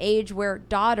 and an age where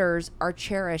daughters are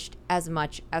cherished as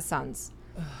much as sons.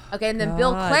 Okay, and then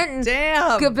Bill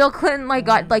Clinton, Bill Clinton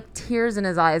got like tears in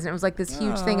his eyes, and it was like this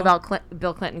huge thing about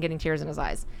Bill Clinton getting tears in his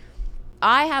eyes.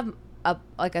 I have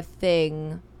a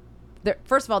thing.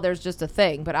 First of all, there's just a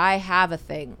thing, but I have a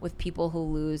thing with people who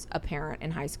lose a parent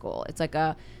in high school. It's like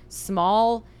a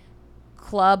small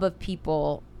club of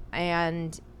people,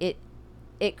 and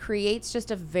it creates just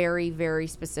a very, very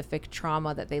specific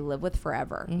trauma that they live with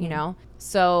forever, you know?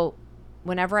 So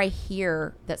whenever I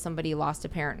hear that somebody lost a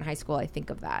parent in high school, I think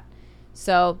of that.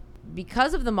 So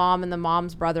because of the mom and the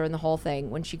mom's brother and the whole thing,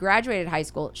 when she graduated high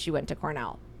school, she went to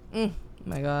Cornell.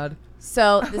 My God.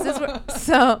 So this is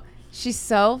so she's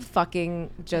so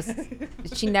fucking just,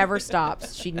 she never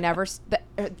stops. She never,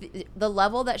 the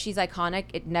level that she's iconic,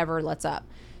 it never lets up.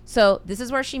 So this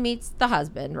is where she meets the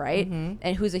husband, right? Mm-hmm.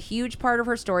 And who's a huge part of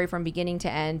her story from beginning to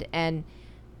end. And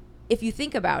if you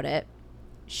think about it,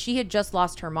 she had just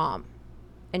lost her mom.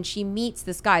 And she meets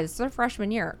this guy. This is her freshman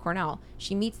year at Cornell.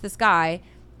 She meets this guy,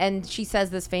 and she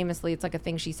says this famously. It's like a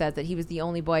thing she says, that he was the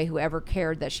only boy who ever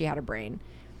cared that she had a brain.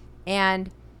 And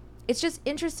it's just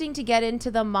interesting to get into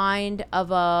the mind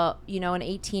of an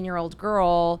 18-year-old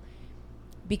girl,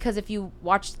 because if you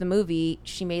watched the movie,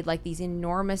 she made like these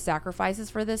enormous sacrifices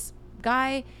for this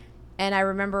guy. And I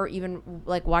remember even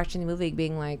like watching the movie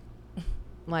being like,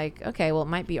 okay, well, it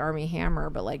might be Armie Hammer,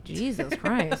 but like, Jesus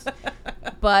Christ.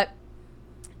 But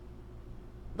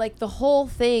like the whole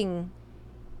thing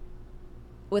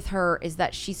with her is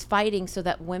that she's fighting so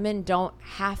that women don't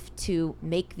have to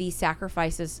make these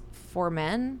sacrifices for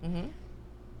men. Mm-hmm.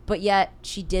 But yet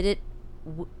she did it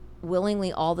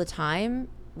willingly all the time.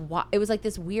 It was like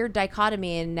this weird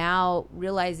dichotomy, and now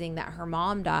realizing that her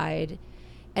mom died,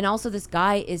 and also this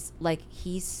guy is like,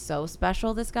 he's so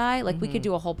special, this guy, like we could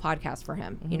do a whole podcast for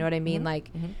him, you know what I mean?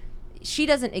 Like she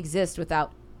doesn't exist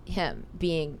without him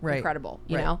being incredible,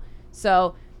 you know?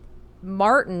 So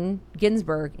Martin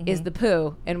Ginsburg is the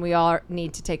poo, and we all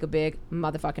need to take a big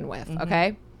motherfucking whiff.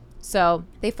 Okay, So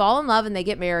they fall in love and they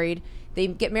get married. They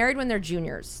get married when they're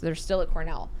juniors. They're still at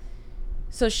Cornell.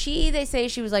 So they say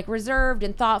she was like reserved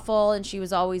and thoughtful, and she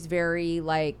was always very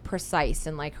like precise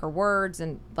in like her words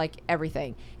and like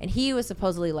everything. And he was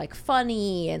supposedly like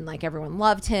funny and like everyone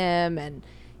loved him and,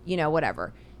 you know,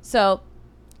 whatever. So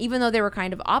even though they were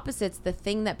kind of opposites, the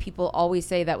thing that people always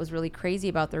say that was really crazy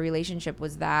about their relationship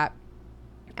was that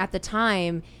at the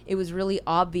time, it was really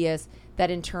obvious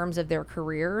that in terms of their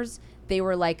careers, they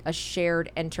were like a shared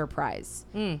enterprise.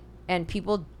 And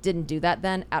people didn't do that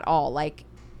then at all. Like,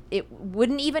 it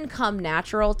wouldn't even come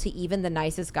natural to even the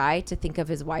nicest guy to think of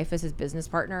his wife as his business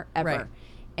partner ever. Right.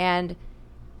 And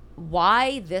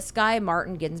why this guy,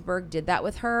 Martin Ginsburg, did that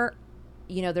with her,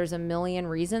 you know, there's a million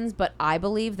reasons, but I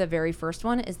believe the very first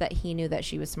one is that he knew that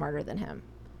she was smarter than him.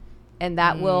 And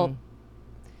that will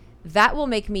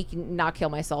make me not kill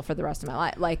myself for the rest of my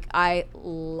life. Like, I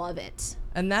love it.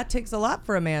 And that takes a lot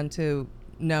for a man to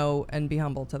know and be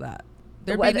humble to that.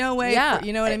 There'd be no way,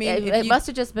 you know what I mean? It must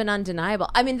have just been undeniable.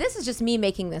 I mean, this is just me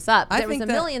making this up. There was a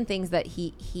million things that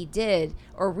he did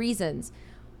or reasons,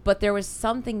 but there was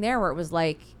something there where it was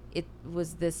like, it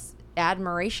was this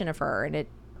admiration of her. And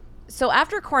so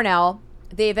after Cornell,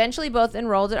 they eventually both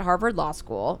enrolled at Harvard Law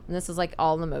School. And this is like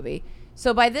all in the movie.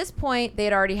 So by this point, they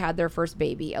had already had their first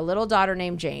baby, a little daughter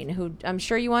named Jane, who I'm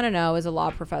sure you want to know is a law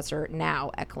professor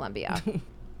now at Columbia.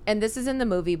 And this is in the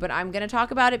movie, but I'm going to talk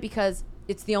about it because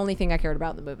it's the only thing I cared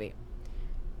about in the movie.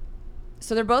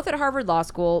 So they're both at Harvard Law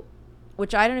School,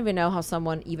 which I don't even know how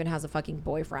someone even has a fucking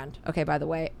boyfriend, okay, by the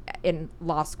way, in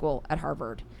law school at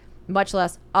Harvard, much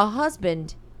less a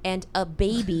husband and a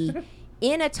baby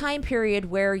in a time period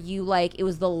where you like, it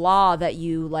was the law that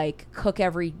you like cook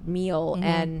every meal.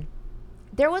 And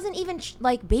there wasn't even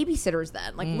like babysitters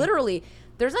then. Like literally,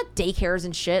 there's not daycares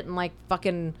and shit and like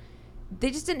fucking... They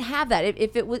just didn't have that.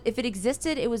 If it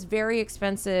existed, it was very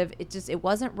expensive. It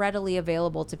wasn't readily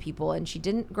available to people. And she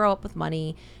didn't grow up with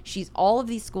money. All of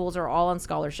these schools are all on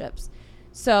scholarships.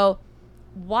 So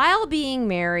while being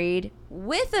married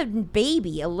with a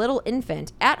baby, a little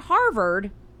infant at Harvard,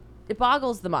 it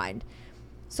boggles the mind.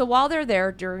 So while they're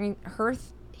there during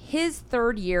his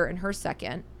third year and her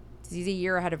second, because he's a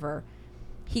year ahead of her,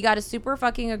 he got a super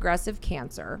fucking aggressive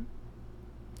cancer.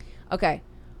 Okay,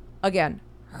 again,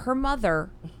 her mother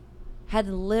had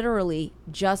literally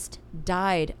just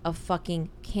died of fucking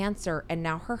cancer. And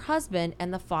now her husband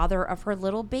and the father of her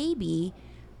little baby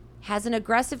has an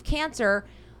aggressive cancer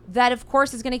that, of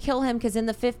course, is going to kill him because in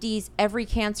the 50s, every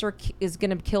cancer is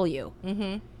going to kill you.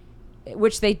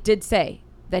 Which they did say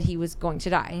that he was going to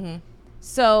die.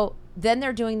 So then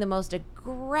they're doing the most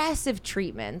aggressive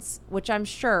treatments, which I'm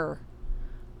sure...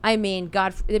 I mean,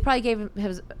 God, they probably gave him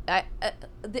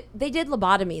they did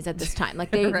lobotomies at this time.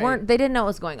 Like they they didn't know what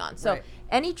was going on. So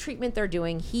any treatment they're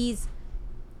doing, he's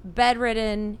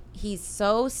bedridden. He's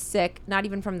so sick, not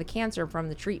even from the cancer, from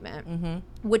the treatment,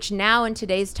 which now in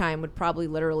today's time would probably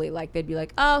literally like, they'd be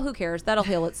like, oh, who cares? That'll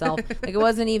heal itself. Like it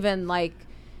wasn't even like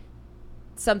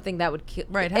something that would kill.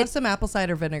 Right. Have some apple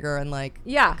cider vinegar and like,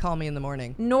 call me in the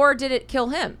morning. Nor did it kill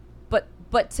him.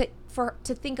 But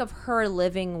to think of her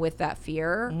living with that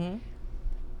fear,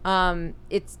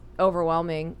 it's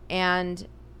overwhelming. And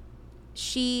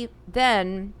she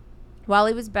then, while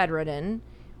he was bedridden,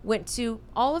 went to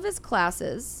all of his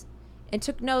classes and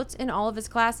took notes in all of his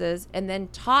classes and then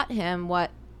taught him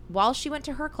while she went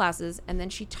to her classes, and then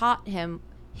she taught him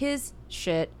his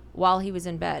shit while he was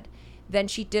in bed. Then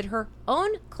she did her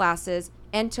own classes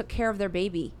and took care of their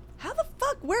baby. How the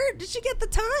fuck? Where did she get the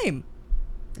time?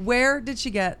 Where did she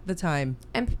get the time?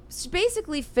 And she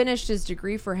basically finished his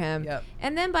degree for him. Yep.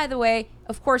 And then, by the way,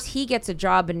 of course, he gets a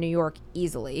job in New York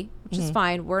easily, which is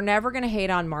fine. We're never going to hate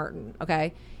on Martin,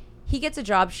 okay? He gets a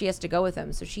job. She has to go with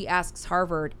him. So she asks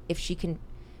Harvard if she can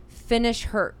finish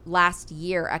her last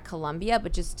year at Columbia,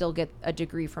 but just still get a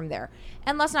degree from there.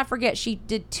 And let's not forget, she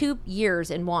did 2 years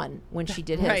in one when she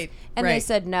did his. And they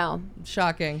said no.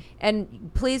 Shocking.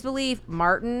 And please believe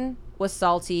Martin was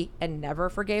salty and never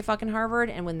forgave fucking Harvard.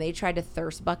 And when they tried to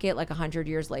thirst bucket like 100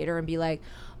 years later and be like,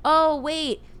 oh,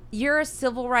 wait, you're a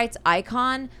civil rights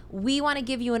icon. We want to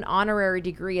give you an honorary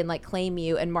degree and like claim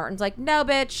you. And Martin's like, no,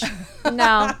 bitch.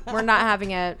 No, we're not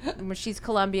having it. She's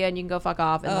Columbia and you can go fuck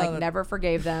off. And like never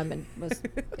forgave them and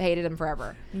hated them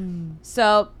forever.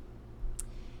 So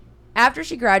after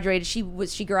she graduated,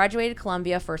 she graduated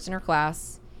Columbia first in her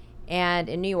class and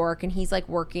in New York. And he's like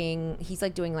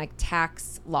doing like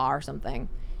tax law or something.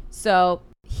 So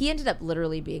he ended up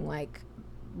literally being like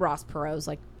Ross Perot's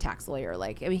like tax lawyer.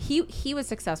 Like, I mean, he was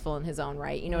successful in his own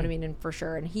right, you know what I mean? And for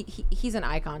sure. And he's an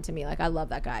icon to me. Like, I love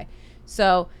that guy.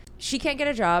 So she can't get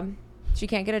a job. She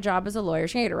can't get a job as a lawyer.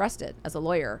 She can't get arrested as a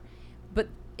lawyer. But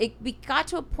we got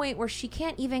to a point where she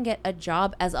can't even get a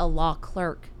job as a law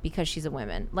clerk because she's a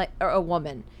woman.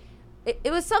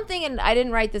 It was something, and I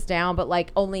didn't write this down, but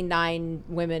like only 9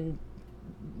 women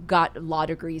got law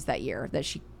degrees that year that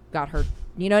she got her.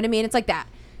 You know what I mean? It's like that.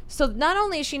 So not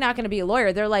only is she not going to be a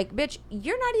lawyer, they're like, bitch,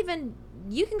 you're not even,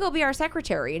 you can go be our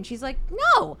secretary. And she's like,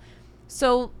 no.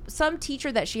 So some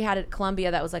teacher that she had at Columbia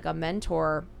that was like a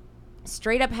mentor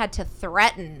straight up had to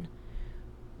threaten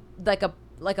like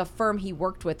a firm he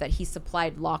worked with that he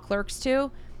supplied law clerks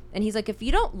to. And he's like, if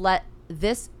you don't let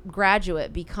this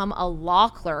graduate become a law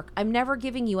clerk, I'm never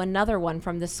giving you another one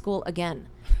from this school again.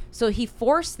 So he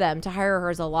forced them to hire her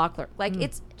as a law clerk. Like,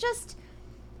 it's just,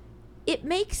 it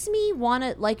makes me want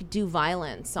to like do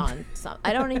violence on some.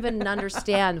 I don't even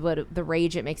understand what the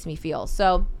rage it makes me feel.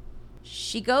 So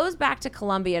she goes back to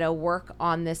Columbia to work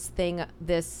on this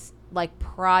like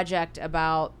project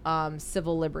about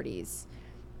civil liberties.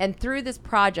 And through this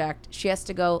project, she has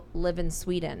to go live in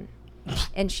Sweden.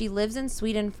 And she lives in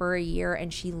Sweden for a year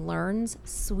and she learns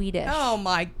Swedish. Oh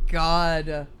my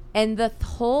God. And the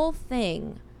whole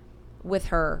thing with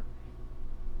her,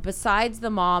 besides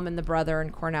the mom and the brother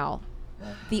and Cornell,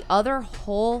 the other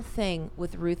whole thing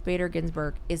with Ruth Bader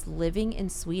Ginsburg is living in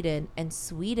Sweden. And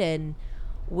Sweden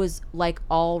was like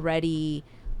already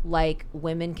like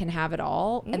women can have it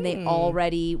all. And they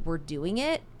already were doing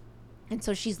it. And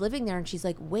so she's living there and she's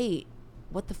like, wait,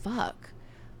 what the fuck?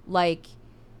 Like,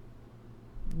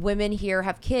 women here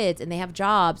have kids and they have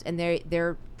jobs and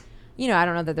they're you know, I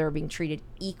don't know that they were being treated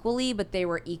equally, but they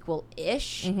were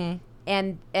equal-ish.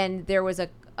 And there was a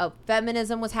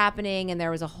feminism was happening and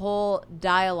there was a whole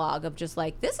dialogue of just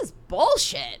like, this is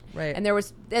bullshit. Right. And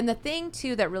the thing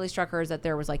too that really struck her is that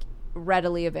there was like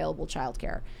readily available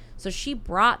childcare. So she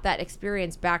brought that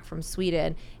experience back from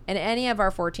Sweden. And any of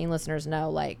our 14 listeners know,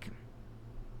 like,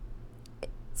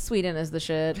 Sweden is the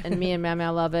shit, and me and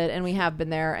Mama love it, and we have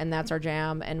been there, and that's our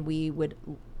jam. And we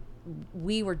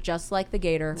were just like the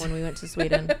gator when we went to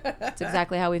Sweden. That's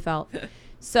exactly how we felt.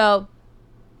 So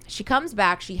she comes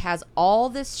back. She has all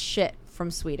this shit from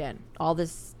Sweden, all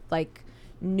this like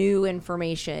new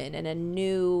information and a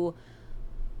new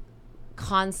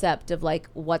concept of like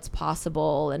what's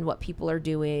possible and what people are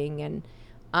doing, and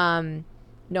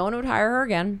no one would hire her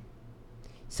again.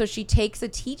 So she takes a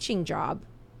teaching job.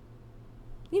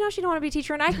 You know, she don't want to be a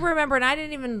teacher. And I can remember, and I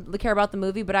didn't even care about the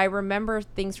movie, but I remember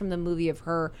things from the movie of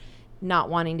her not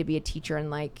wanting to be a teacher.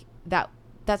 And like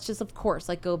that's just, of course,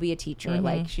 like, go be a teacher.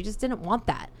 Like, she just didn't want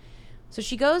that. So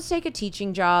she goes take a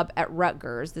teaching job at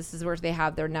Rutgers. This is where they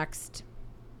have their next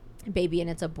baby, and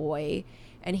it's a boy.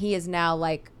 And he is now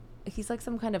like, he's like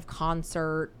some kind of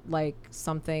concert, like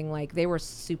something, like they were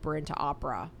super into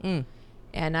opera.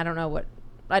 And I don't know what,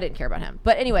 I didn't care about him.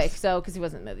 But anyway, so, because he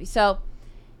wasn't in the movie. So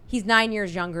he's 9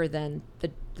 years younger than the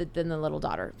little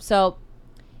daughter. So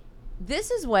this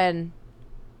is when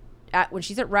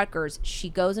she's at Rutgers, she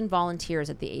goes and volunteers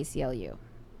at the ACLU.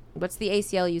 What's the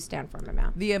ACLU stand for,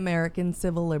 Mama? The American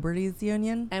Civil Liberties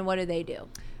Union. And what do?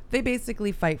 They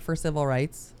basically fight for civil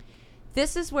rights.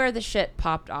 This is where the shit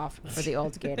popped off for the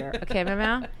old gator. Okay,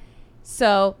 Mama?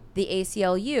 So the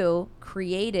ACLU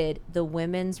created the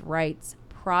Women's Rights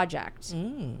Project.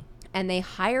 And they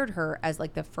hired her as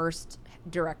like the first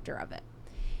director of it.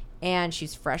 And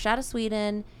she's fresh out of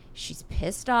Sweden. She's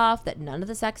pissed off that none of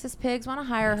the sexist pigs want to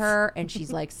hire her. And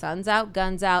she's like, sun's out,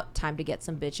 guns out, time to get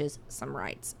some bitches some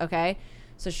rights. Okay?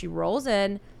 So she rolls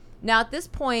in. Now at this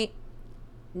point,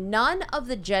 none of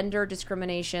the gender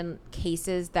discrimination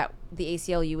cases that the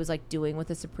ACLU was like doing with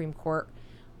the Supreme Court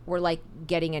were like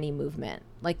getting any movement.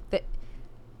 Like the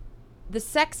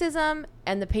sexism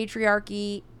and the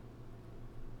patriarchy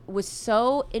was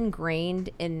so ingrained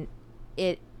in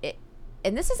it,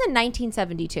 and this is in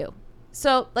 1972.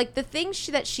 So like the thing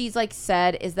that she's like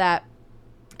said is that,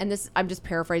 and this, I'm just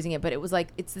paraphrasing it, but it was like,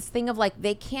 it's this thing of like,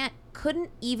 they couldn't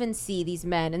even see these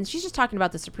men, and she's just talking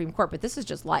about the Supreme Court, but this is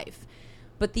just life.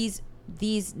 But these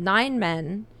 9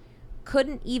 men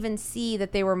couldn't even see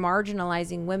that they were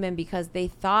marginalizing women because they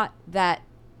thought that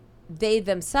they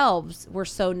themselves were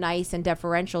so nice and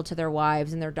deferential to their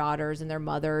wives and their daughters and their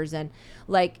mothers, and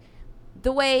like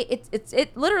the way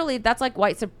it literally, that's like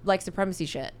white supremacy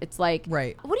shit. It's like,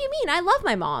 right. What do you mean? I love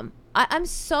my mom. I'm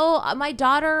so my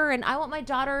daughter, and I want my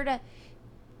daughter to.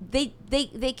 They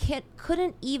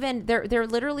couldn't even. There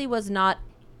literally was not.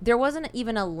 There wasn't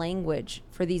even a language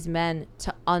for these men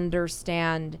to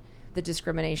understand the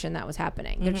discrimination that was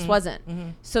happening. There just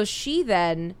wasn't. So she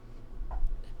then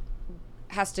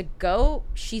has to go.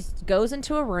 She goes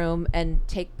into a room and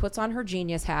puts on her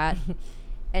genius hat,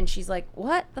 and she's like,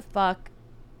 "What the fuck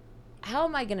how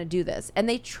am I going to do this? And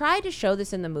they tried to show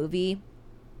this in the movie,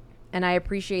 and I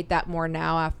appreciate that more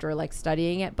now after like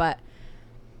studying it, but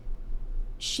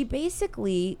she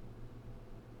basically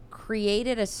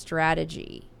created a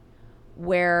strategy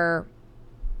where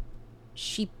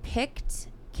she picked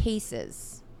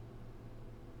cases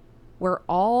where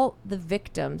all the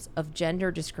victims of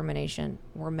gender discrimination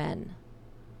were men.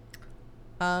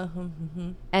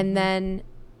 And then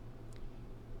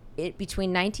between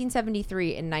 1973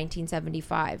 and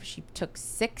 1975, she took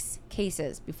 6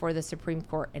 cases before the Supreme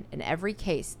Court, and in every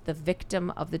case, the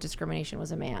victim of the discrimination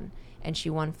was a man, and she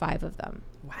won 5 of them.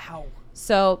 Wow.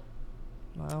 So,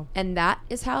 Wow. and that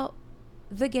is how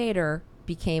the Gator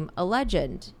became a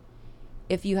legend.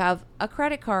 If you have a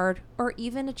credit card or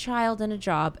even a child and a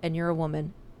job and you're a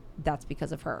woman, that's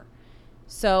because of her.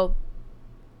 So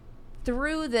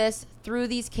through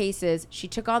these cases, she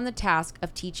took on the task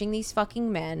of teaching these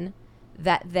fucking men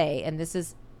that and this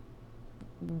is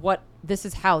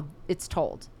how it's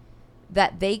told,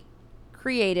 that they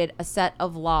created a set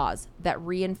of laws that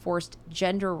reinforced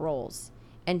gender roles.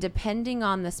 And depending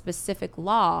on the specific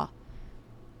law,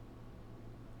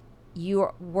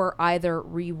 you were either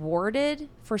rewarded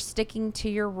for sticking to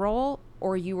your role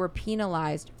or you were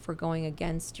penalized for going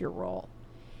against your role.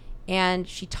 And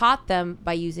she taught them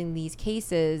by using these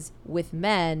cases with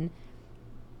men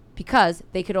because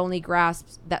they could only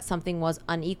grasp that something was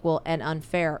unequal and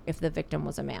unfair if the victim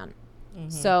was a man. Mm-hmm.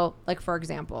 So, like, for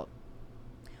example,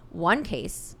 one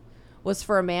case was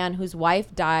for a man whose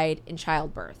wife died in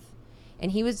childbirth,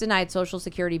 and he was denied Social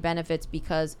Security benefits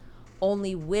because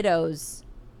only widows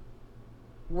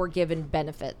were given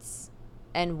benefits,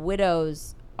 and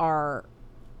widows are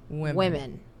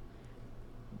women.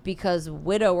 Because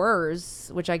widowers,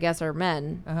 which I guess are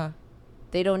men,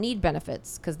 they don't need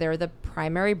benefits because they're the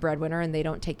primary breadwinner and they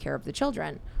don't take care of the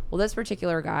children. Well, this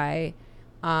particular guy,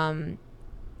 I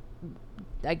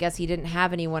guess he didn't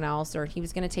have anyone else, or he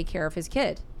was going to take care of his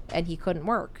kid and he couldn't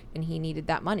work and he needed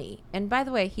that money. And by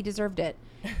the way, he deserved it.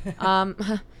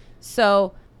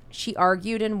 So she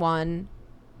argued and won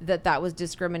that was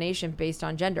discrimination based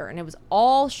on gender. And it was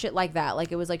all shit like that.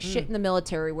 Like, it was like shit in the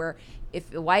military where if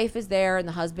the wife is there and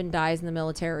the husband dies in the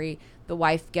military, the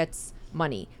wife gets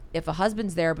money. If a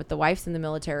husband's there but the wife's in the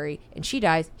military and she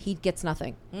dies, he gets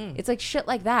nothing. It's like shit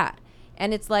like that.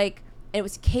 And it's like, it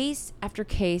was case after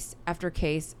case after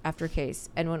case after case.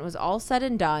 And when it was all said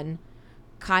and done,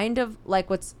 kind of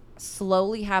like what's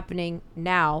slowly happening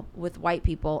now with white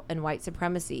people and white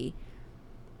supremacy,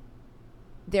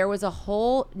 there was a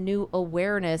whole new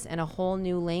awareness and a whole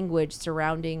new language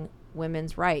surrounding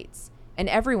women's rights and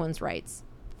everyone's rights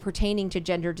pertaining to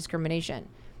gender discrimination.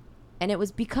 And it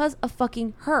was because of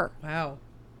fucking her. Wow.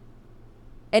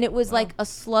 And it was like a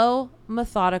slow,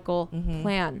 methodical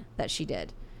plan that she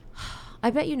did. I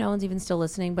bet you no one's even still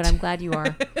listening, but I'm glad you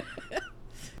are.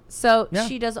 So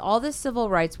she does all this civil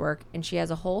rights work, and she has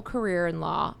a whole career in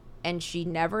law, and she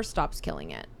never stops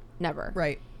killing it. Never.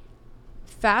 Right.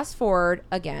 Fast forward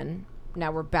again.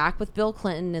 Now we're back with Bill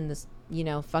Clinton in this,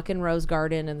 fucking Rose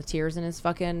Garden and the tears in his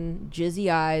fucking jizzy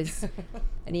eyes.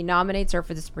 And he nominates her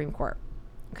for the Supreme Court.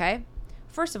 Okay?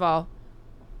 First of all,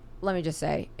 let me just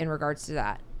say, in regards to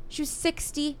that, she was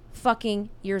 60 fucking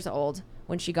years old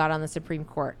when she got on the Supreme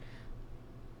Court.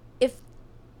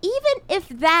 Even if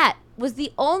that was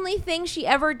the only thing she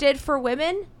ever did for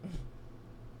women,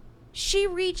 she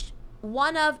reached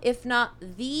one of, if not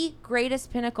the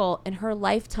greatest pinnacle in her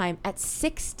lifetime at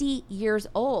 60 years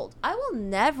old. I will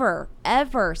never,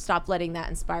 ever stop letting that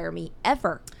inspire me,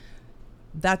 ever.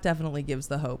 That definitely gives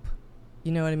the hope.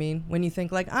 You know what I mean? When you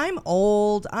think like, I'm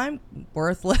old, I'm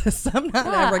worthless, I'm not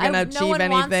ever going to achieve anything.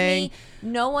 Wants me.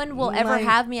 No one will ever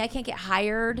have me. I can't get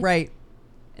hired. Right.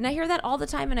 And I hear that all the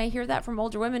time, and I hear that from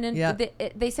older women, and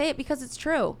they say it because it's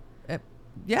true.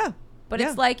 Yeah. But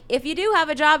it's like, if you do have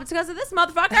a job, it's because of this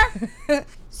motherfucker.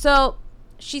 So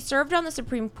she served on the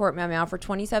Supreme Court, meow, for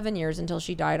 27 years until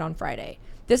she died on Friday.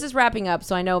 This is wrapping up,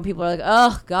 so I know people are like,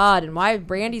 oh, God, and why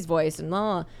Brandy's voice?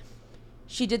 And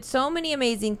she did so many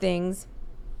amazing things.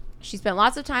 She spent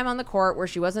lots of time on the court where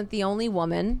she wasn't the only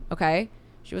woman, okay?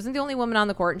 She wasn't the only woman on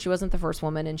the court, and she wasn't the first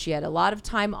woman, and she had a lot of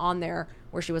time on there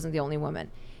where she wasn't the only woman.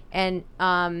 And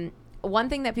one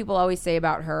thing that people always say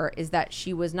about her is that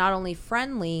she was not only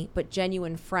friendly, but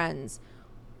genuine friends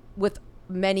with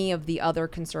many of the other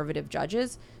conservative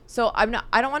judges. So I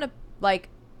don't want to, like,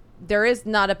 there is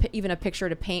not even a picture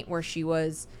to paint where she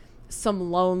was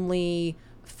some lonely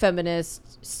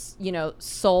feminist,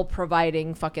 soul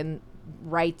providing fucking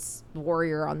rights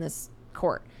warrior on this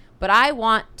court. But I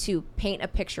want to paint a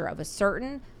picture of a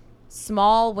certain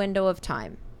small window of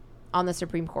time on the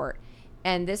Supreme Court.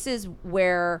 And this is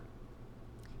where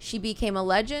She became a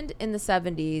legend in the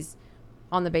 70s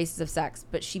on the basis of sex,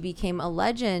 but she became a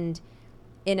legend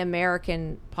in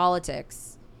American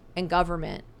politics and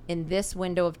government in this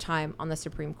window of time on the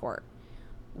Supreme Court,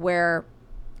 where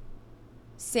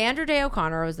Sandra Day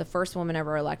O'Connor was the first woman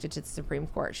ever elected to the Supreme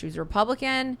Court. She was a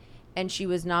Republican, and she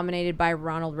was nominated by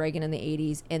Ronald Reagan in the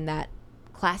 80s in that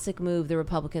classic move the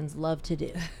Republicans love to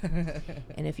do.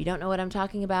 And if you don't know what I'm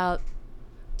talking about,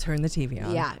 turn the TV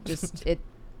on. Yeah, just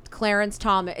Clarence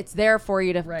Thomas, it's there for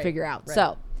you to figure out. Right.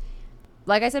 So,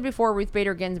 like I said before, Ruth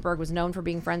Bader Ginsburg was known for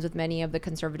being friends with many of the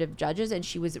conservative judges, and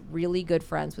she was really good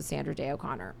friends with Sandra Day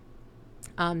O'Connor.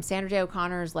 Sandra Day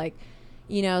O'Connor is like,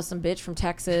 some bitch from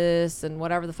Texas and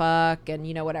whatever the fuck and,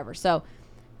 whatever. So,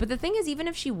 but the thing is, even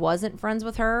if she wasn't friends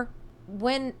with her,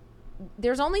 when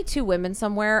there's only 2 women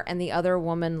somewhere and the other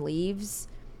woman leaves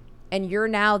and you're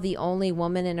now the only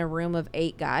woman in a room of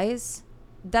 8 guys,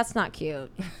 that's not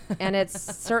cute. And it's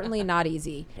certainly not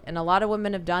easy. And a lot of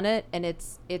women have done it, and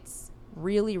it's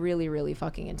really, really, really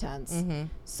fucking intense. Mm-hmm.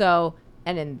 So,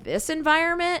 and in this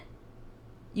environment,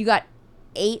 you got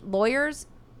 8 lawyers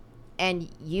and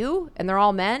they're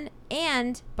all men.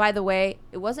 And by the way,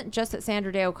 it wasn't just that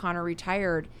Sandra Day O'Connor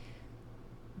retired.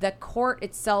 The court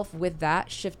itself with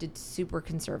that shifted super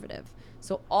conservative.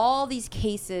 So all these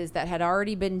cases that had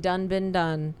already been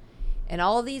done, and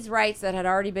all these rights that had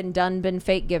already been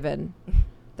fake given,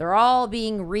 they're all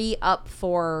being re-up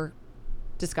for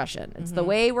discussion. It's the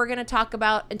way we're going to talk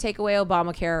about and take away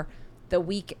Obamacare the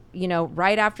week,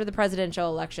 right after the presidential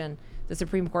election, the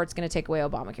Supreme Court's going to take away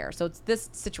Obamacare. So it's this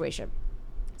situation.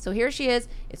 So here she is.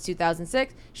 It's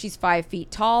 2006. She's 5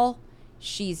 feet tall.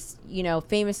 She's,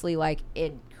 famously like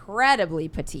incredibly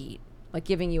petite, like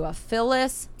giving you a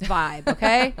Phyllis vibe.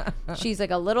 Okay. She's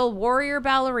like a little warrior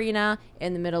ballerina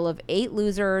in the middle of 8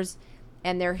 losers.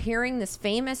 And they're hearing this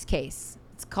famous case.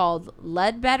 It's called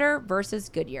Ledbetter versus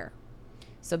Goodyear.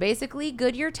 So basically,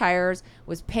 Goodyear Tires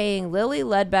was paying Lily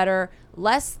Ledbetter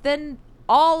less than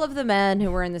all of the men who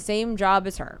were in the same job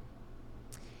as her.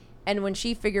 And when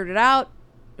she figured it out,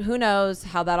 who knows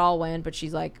how that all went, but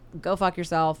she's like, go fuck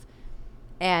yourself.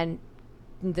 And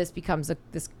this becomes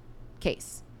this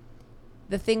case.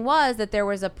 The thing was that there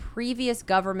was a previous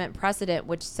government precedent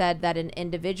which said that an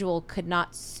individual could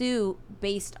not sue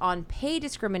based on pay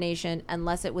discrimination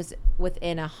unless it was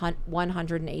within a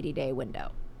 180-day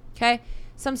window. Okay?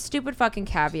 Some stupid fucking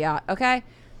caveat. Okay?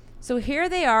 So here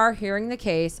they are hearing the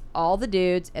case, all the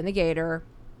dudes and the gator.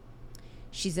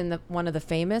 She's in one of the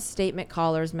famous statement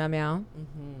callers, meow meow.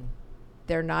 Mm-hmm.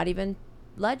 They're not even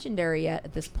legendary yet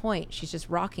at this point. She's just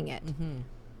rocking it. Mm-hmm.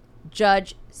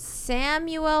 Judge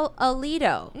Samuel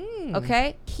Alito,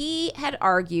 okay? He had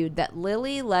argued that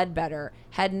Lily Ledbetter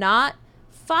had not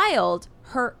filed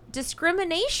her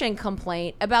discrimination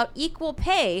complaint about equal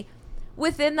pay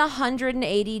within the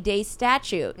 180-day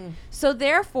statute. So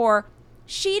therefore,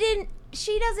 she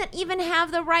doesn't even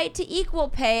have the right to equal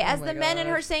pay as the men in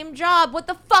her same job. What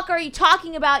the fuck are you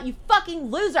talking about, you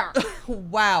fucking loser?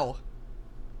 Wow.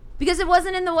 Because it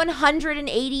wasn't in the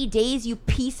 180 days, you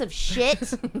piece of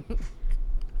shit.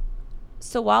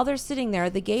 So while they're sitting there,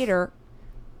 the gator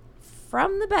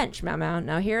from the bench, Mama.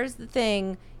 Now here's the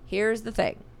thing.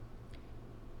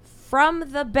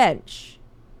 From the bench,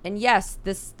 and yes,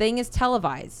 this thing is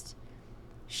televised,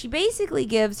 she basically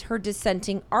gives her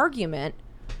dissenting argument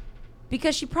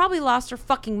because she probably lost her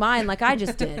fucking mind like I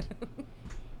just did.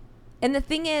 And the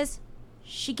thing is,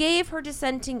 she gave her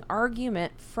dissenting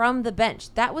argument from the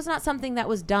bench. That was not something that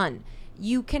was done.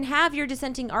 You can have your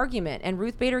dissenting argument. And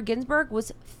Ruth Bader Ginsburg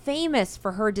was famous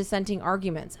for her dissenting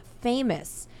arguments.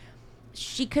 Famous.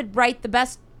 She could write the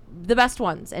best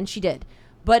ones, and she did.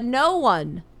 But no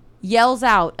one yells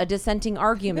out a dissenting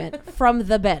argument from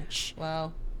the bench.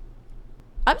 Wow.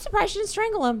 I'm surprised she didn't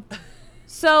strangle him.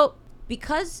 So,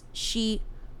 because she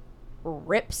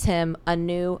rips him a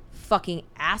new fucking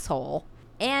asshole,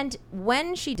 and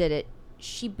when she did it,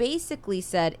 she basically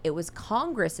said it was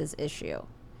Congress's issue.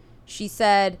 She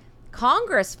said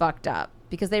Congress fucked up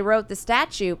because they wrote the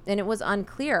statute and it was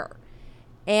unclear.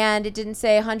 And it didn't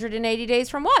say 180 days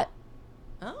from what?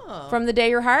 Oh. From the day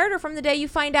you're hired or from the day you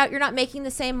find out you're not making the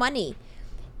same money.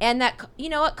 And that, you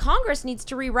know what, Congress needs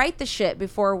to rewrite the shit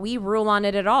before we rule on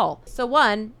it at all. So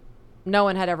 1, no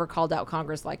one had ever called out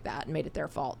Congress like that and made it their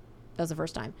fault. That was the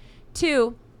first time.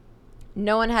 2,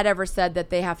 no one had ever said that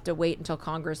they have to wait until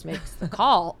Congress makes the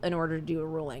call in order to do a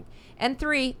ruling. And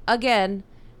 3, again,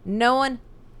 no one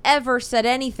ever said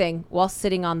anything while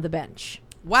sitting on the bench.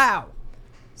 Wow.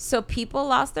 So people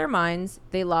lost their minds,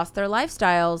 they lost their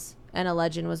lifestyles, and a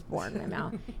legend was born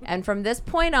now. And from this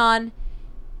point on,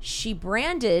 she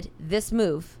branded this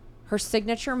move, her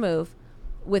signature move,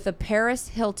 with a Paris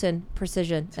Hilton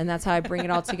precision, and that's how I bring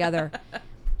it all together.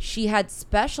 She had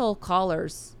special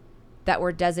collars that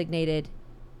were designated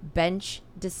bench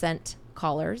descent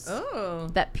collars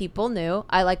that people knew.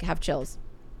 I have chills.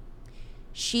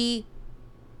 She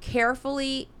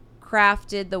carefully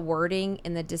crafted the wording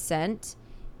in the dissent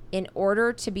in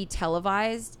order to be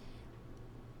televised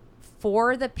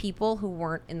for the people who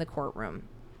weren't in the courtroom.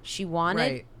 She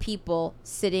wanted people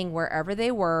sitting wherever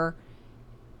they were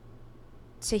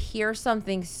to hear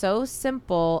something so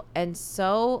simple and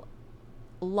so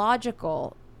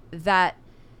logical that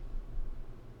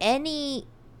any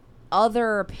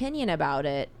other opinion about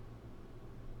it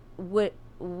would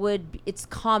it's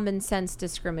common sense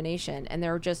discrimination, and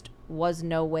there just was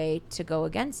no way to go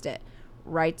against it.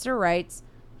 Rights are rights.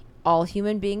 All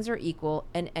human beings are equal,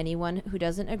 and anyone who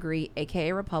doesn't agree,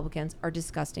 aka Republicans, are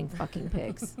disgusting fucking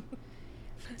pigs.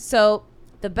 So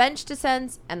the bench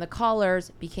descents and the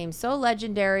collars became so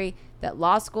legendary that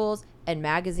law schools and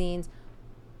magazines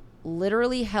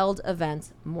literally held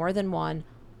events, more than one,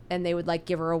 and they would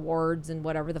give her awards and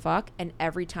whatever the fuck, and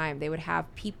every time they would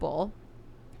have people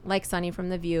like Sunny from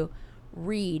The View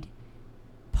read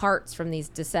parts from these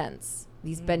dissents,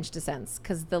 these bench dissents,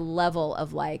 because the level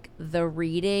of the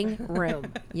reading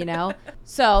room,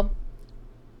 So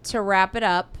to wrap it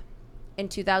up, in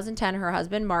 2010, her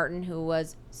husband Martin, who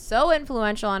was so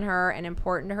influential on her and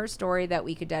important to her story that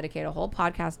we could dedicate a whole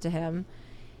podcast to him,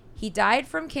 he died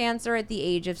from cancer at the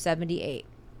age of 78.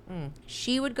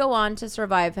 She would go on to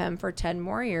survive him for 10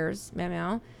 more years,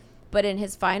 but in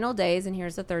his final days, and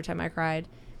here's the third time I cried,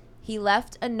 he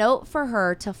left a note for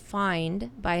her to find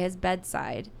by his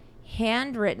bedside,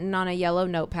 handwritten on a yellow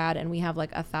notepad, and we have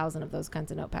 1,000 of those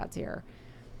kinds of notepads here.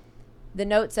 The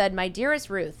note said, "My dearest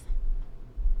Ruth."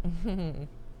 You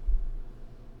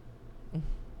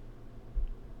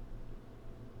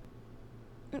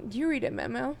read it,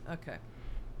 Memo. Okay.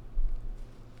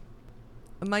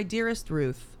 My dearest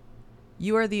Ruth,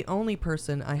 you are the only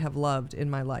person I have loved in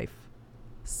my life.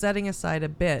 Setting aside a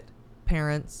bit,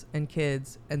 parents and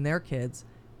kids and their kids,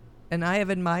 and I have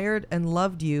admired and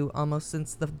loved you almost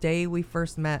since the day we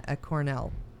first met at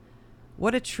Cornell.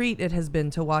 What a treat it has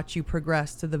been to watch you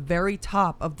progress to the very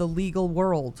top of the legal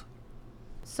world.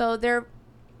 So they're...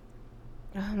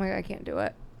 Oh my God, I can't do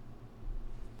it.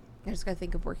 I just gotta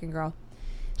think of Working Girl.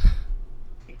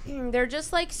 They're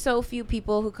just so few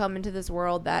people who come into this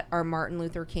world that are Martin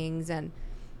Luther Kings, and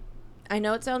I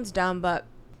know it sounds dumb, but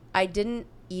I didn't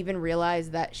even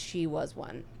realize that she was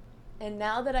one. And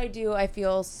now that I do, I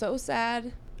feel so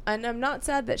sad. And I'm not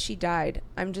sad that she died.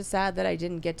 I'm just sad that I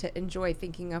didn't get to enjoy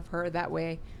thinking of her that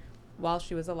way while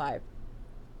she was alive.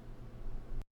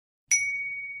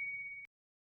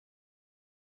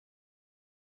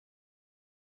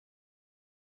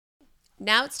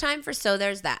 Now it's time for So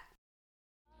There's That.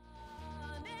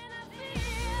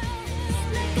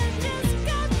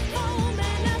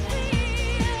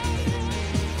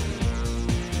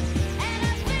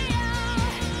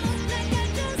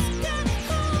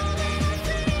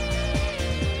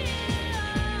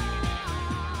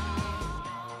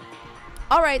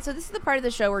 All right, so this is the part of the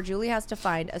show where Julie has to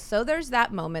find a So There's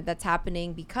That moment that's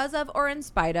happening because of or in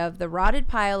spite of the rotted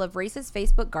pile of racist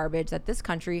Facebook garbage that this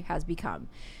country has become.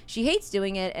 She hates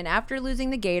doing it, and after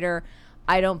losing the Gator,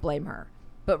 I don't blame her.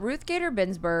 But Ruth Gader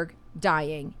Binsberg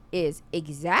dying is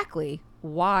exactly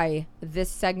why this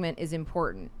segment is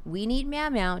important. We need Meow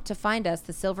Meow to find us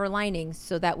the silver lining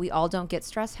so that we all don't get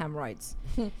stress hemorrhoids.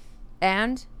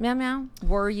 And, Meow Meow,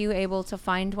 were you able to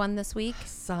find one this week?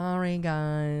 Sorry,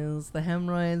 guys. The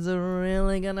hemorrhoids are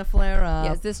really going to flare up.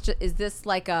 Yeah, is this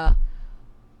a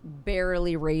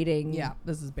barely rating? Yeah,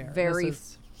 this is bare. Very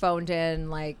phoned in,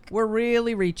 We're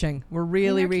really reaching. We're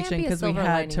really reaching because we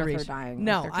had to reach.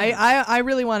 No, I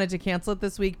really wanted to cancel it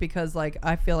this week because,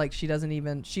 I feel like she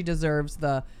deserves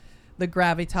the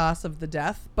gravitas of the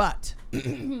death. But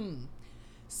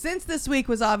since this week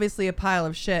was obviously a pile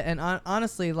of shit, and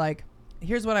honestly,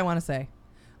 here's what I want to say.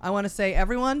 I want to say,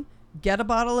 everyone, get a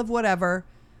bottle of whatever.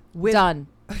 Done.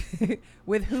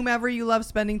 With whomever you love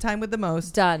spending time with the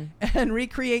most. Done. And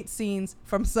recreate scenes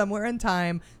from Somewhere in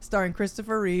Time starring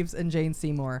Christopher Reeves and Jane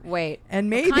Seymour. Wait. And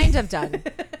maybe... kind of done.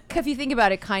 If you think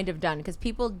about it, kind of done. Because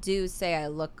people do say I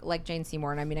look like Jane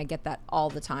Seymour, and I get that all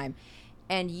the time.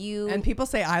 And people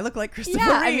say I look like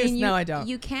Christopher Reeves. No, I don't.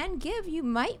 You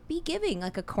might be giving a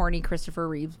corny Christopher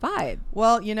Reeves vibe.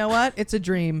 Well, you know what? It's a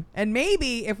dream. And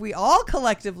maybe if we all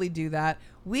collectively do that,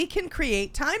 we can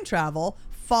create time travel,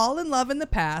 fall in love in the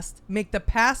past, make the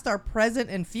past our present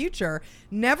and future,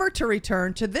 never to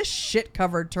return to this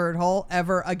shit-covered turd hole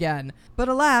ever again. But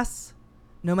alas,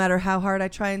 no matter how hard I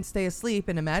try and stay asleep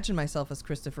and imagine myself as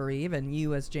Christopher Reeve and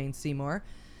you as Jane Seymour,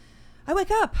 I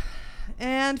wake up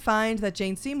and find that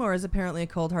Jane Seymour is apparently a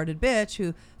cold-hearted bitch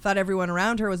who thought everyone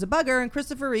around her was a bugger, and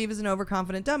Christopher Reeve is an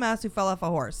overconfident dumbass who fell off a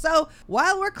horse. So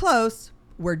while we're close,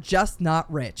 we're just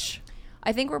not rich.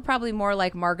 I think we're probably more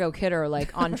like Margot Kidder,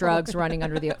 like on drugs running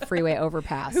under the freeway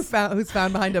overpass. Who's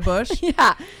found behind a bush?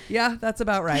 Yeah. Yeah, that's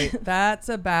about right. That's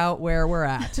about where we're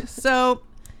at. So,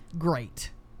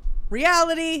 great.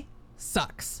 Reality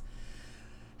sucks.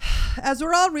 As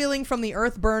we're all reeling from the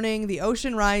earth burning, the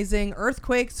ocean rising,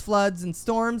 earthquakes, floods, and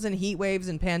storms and heat waves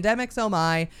and pandemics, oh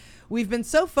my, we've been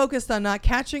so focused on not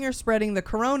catching or spreading the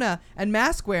corona and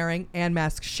mask wearing and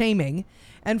mask shaming.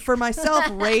 And for myself,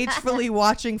 ragefully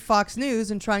watching Fox News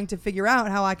and trying to figure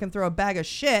out how I can throw a bag of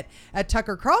shit at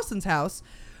Tucker Carlson's house,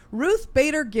 Ruth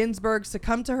Bader Ginsburg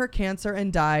succumbed to her cancer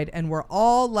and died, and we're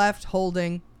all left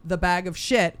holding the bag of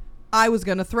shit I was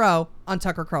going to throw on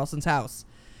Tucker Carlson's house.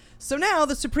 So now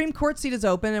the Supreme Court seat is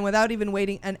open, and without even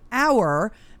waiting an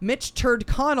hour, Mitch Turd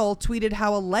Connell tweeted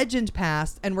how a legend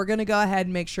passed, and we're going to go ahead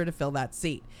and make sure to fill that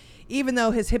seat. Even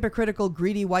though his hypocritical,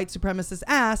 greedy, white supremacist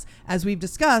ass, as we've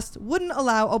discussed, wouldn't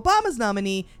allow Obama's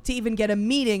nominee to even get a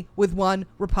meeting with one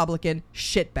Republican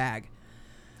shitbag.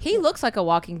 He looks like a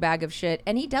walking bag of shit,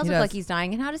 and he does look does. like he's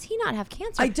dying. And how does he not have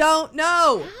cancer? I don't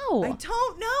know. How? I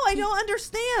don't know. I don't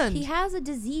understand. He has a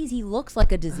disease. He looks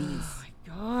like a disease. Oh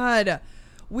my God.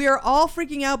 We are all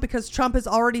freaking out because Trump has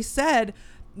already said,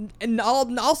 and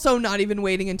also not even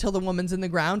waiting until the woman's in the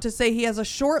ground, to say he has a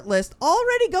short list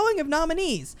already going of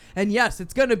nominees. And yes,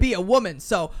 it's going to be a woman.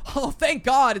 So, oh, thank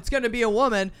God it's going to be a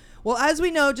woman. Well, as we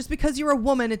know, just because you're a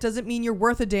woman, it doesn't mean you're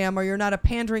worth a damn, or you're not a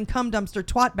pandering cum dumpster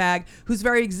twat bag whose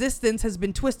very existence has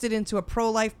been twisted into a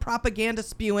pro-life propaganda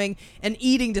spewing and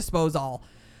eating disposal.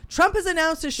 Trump has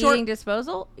announced his short... Eating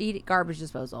disposal? Garbage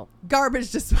disposal.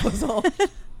 Garbage disposal.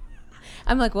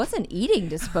 I'm like, what's an eating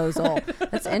disposal?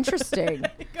 That's interesting.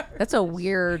 That's a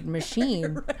weird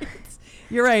machine.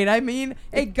 You're right. I mean,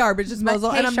 a garbage disposal,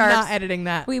 Hey, and I'm Sharks, not editing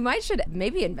that. We should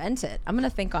maybe invent it. I'm going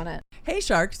to think on it. Hey,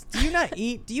 Sharks, do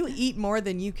you eat more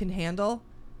than you can handle?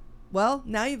 Well,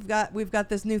 now we've got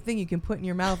this new thing you can put in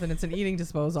your mouth, and it's an eating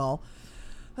disposal.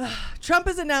 Trump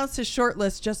has announced his short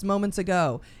list just moments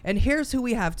ago, and here's who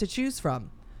we have to choose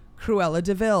from. Cruella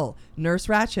DeVille, Nurse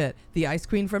Ratched, the Ice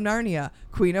Queen from Narnia,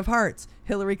 Queen of Hearts,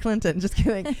 Hillary Clinton, just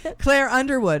kidding, Claire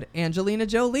Underwood, Angelina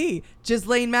Jolie,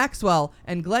 Ghislaine Maxwell,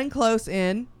 and Glenn Close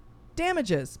in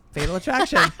Damages, Fatal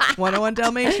Attraction, 101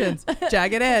 Dalmatians,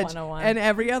 Jagged Edge, 101. and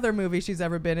every other movie she's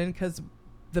ever been in, because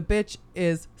the bitch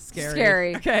is scary.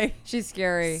 Scary. Okay? She's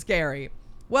scary. Scary.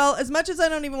 Well, as much as I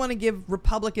don't even want to give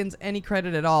Republicans any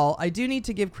credit at all, I do need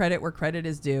to give credit where credit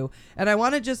is due. And I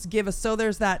want to just give a So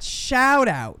There's That shout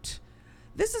out.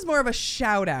 This is more of a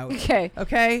shout out. Okay.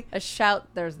 Okay? A shout,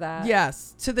 there's that.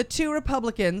 Yes. To the two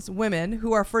Republicans, women,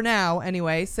 who are for now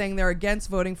anyway, saying they're against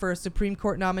voting for a Supreme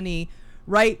Court nominee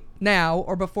right now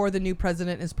or before the new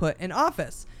president is put in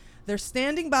office. They're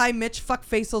standing by Mitch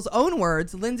Fuckfacel's own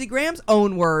words, Lindsey Graham's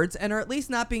own words, and are at least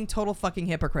not being total fucking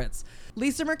hypocrites.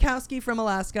 Lisa Murkowski from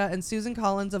Alaska and Susan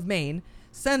Collins of Maine,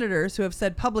 senators who have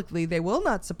said publicly they will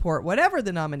not support whatever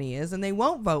the nominee is, and they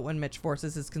won't vote when Mitch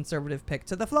forces his conservative pick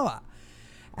to the floor.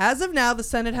 As of now, the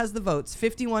Senate has the votes,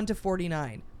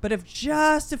 51-49. But if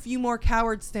just a few more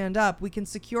cowards stand up, we can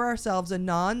secure ourselves a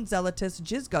non-zealotous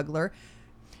jizz-guggler.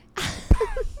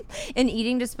 An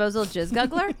eating disposal jizz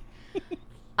guggler?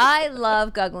 I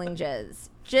love guggling jizz.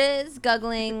 Jizz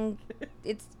guggling.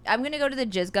 I'm going to go to the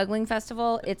jizz guggling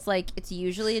festival. It's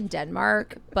usually in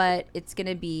Denmark, but it's going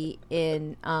to be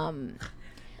in,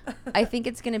 I think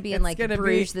it's going to be in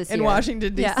Bruges this year. In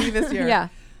Washington, D.C. this year. Yeah.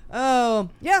 Oh,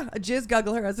 yeah, a jizz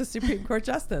guggler as a Supreme Court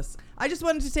justice. I just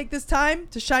wanted to take this time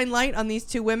to shine light on these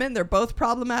two women. They're both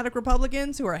problematic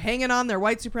Republicans who are hanging on their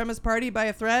white supremacist party by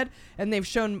a thread, and they've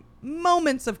shown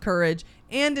moments of courage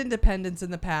and independence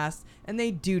in the past, and they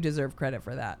do deserve credit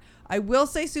for that. I will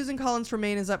say Susan Collins from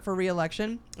Maine is up for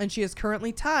re-election, and she is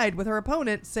currently tied with her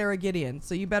opponent, Sarah Gideon.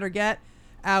 So you better get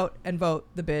out and vote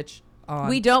the bitch on.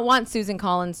 We don't want Susan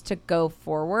Collins to go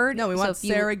forward. No, we want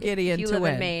Sarah Gideon to if you live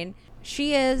win. In Maine,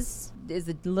 she is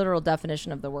the literal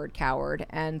definition of the word coward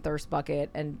and thirst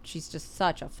bucket, and she's just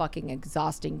such a fucking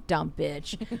exhausting dumb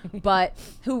bitch. But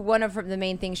one of the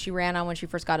main things she ran on when she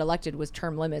first got elected was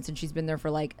term limits, and she's been there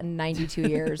for 92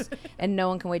 years, and no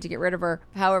one can wait to get rid of her.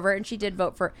 However, and she did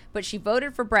but she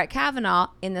voted for Brett Kavanaugh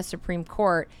in the Supreme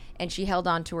Court, and she held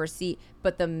on to her seat.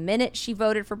 But the minute she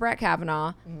voted for Brett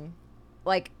Kavanaugh,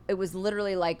 it was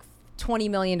literally $20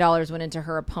 million went into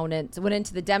her opponent, went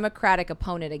into the Democratic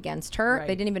opponent against her. Right.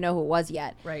 They didn't even know who it was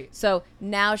yet. Right. So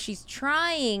now she's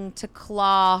trying to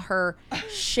claw her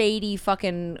shady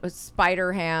fucking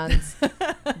spider hands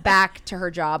back to her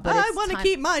job. But I want to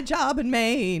keep my job in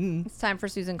Maine. It's time for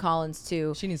Susan Collins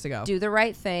to She needs to go. do the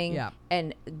right thing Yeah.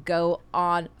 and go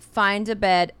on, find a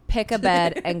bed, pick a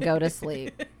bed, and go to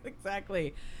sleep.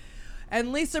 Exactly.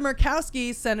 And Lisa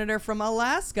Murkowski, senator from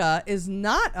Alaska, is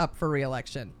not up for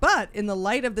re-election. But in the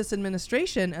light of this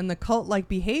administration and the cult-like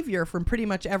behavior from pretty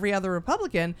much every other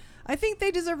Republican, I think they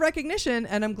deserve recognition,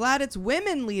 and I'm glad it's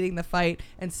women leading the fight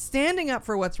and standing up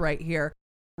for what's right here,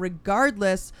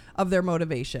 regardless of their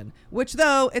motivation. Which,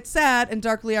 though, it's sad and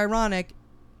darkly ironic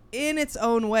in its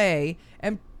own way.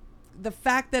 And the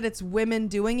fact that it's women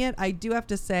doing it, I do have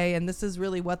to say, and this is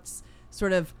really what's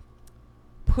sort of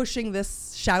pushing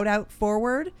this shout out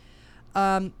forward,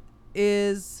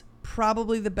 is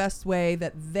probably the best way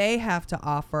that they have to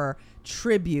offer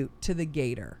tribute to the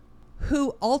Gator,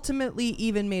 who ultimately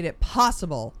even made it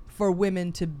possible for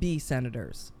women to be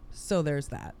senators. So there's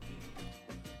that.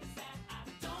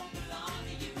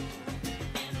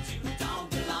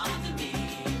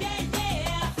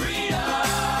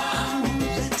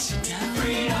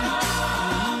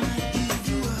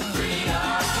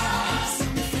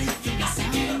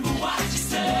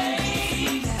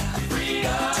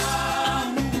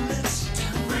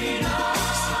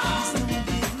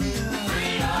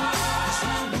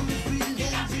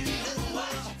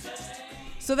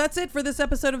 So that's it for this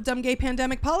episode of Dumb Gay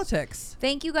Pandemic Politics.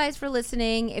 Thank you guys for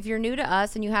listening. If you're new to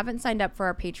us and you haven't signed up for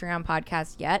our Patreon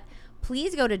podcast yet,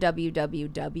 please go to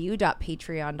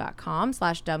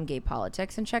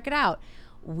www.patreon.com/dumbgaypolitics and check it out.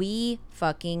 We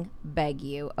fucking beg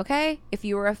you, okay? If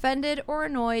you were offended or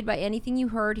annoyed by anything you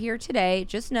heard here today,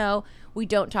 just know we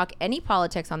don't talk any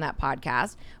politics on that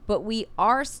podcast, but we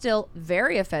are still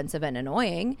very offensive and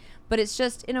annoying, but it's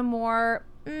just in a more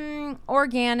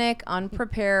organic,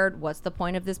 unprepared, what's the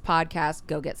point of this podcast?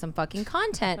 Go get some fucking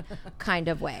content kind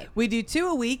of way. We do 2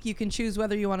 a week. You can choose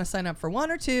whether you want to sign up for 1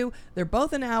 or 2. They're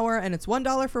both an hour, and it's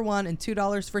 $1 for 1 and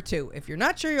 $2 for 2. If you're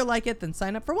not sure you'll like it, then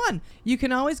sign up for 1. You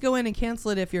can always go in and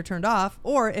cancel it if you're turned off,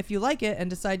 or if you like it and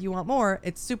decide you want more,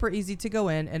 it's super easy to go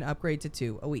in and upgrade to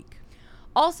 2 a week.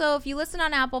 Also, if you listen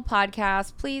on Apple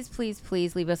Podcasts, please, please,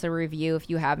 please leave us a review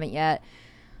if you haven't yet.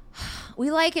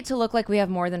 We like it to look like we have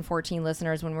more than 14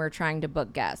 listeners when we're trying to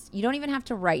book guests. You don't even have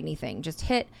to write anything. Just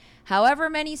hit however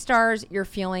many stars you're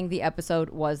feeling the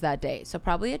episode was that day. So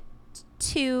probably a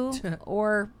 2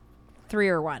 or 3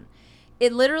 or 1.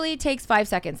 It literally takes 5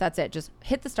 seconds. That's it. Just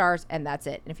hit the stars and that's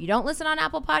it. And if you don't listen on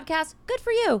Apple Podcasts, good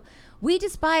for you. We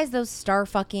despise those star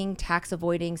fucking, tax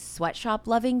avoiding, sweatshop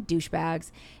loving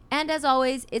douchebags. And as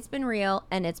always, it's been real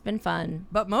and it's been fun.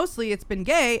 But mostly it's been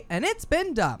gay and it's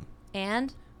been dumb.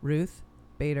 And Ruth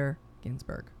Bader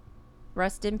Ginsburg.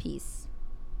 rest in peace.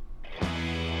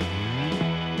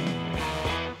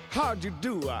 How'd you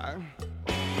do? I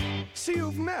see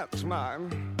you've met my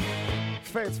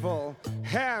faithful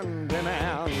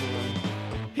hand-in-hand.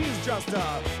 He's just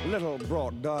a little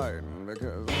brought down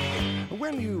because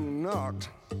when you knocked,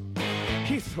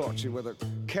 he thought you were the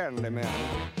candy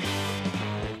man.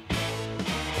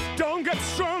 Don't get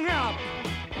strung up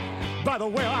by the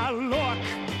way I look.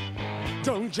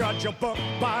 Don't judge a book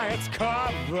by its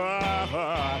cover.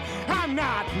 I'm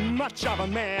not much of a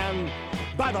man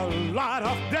by the light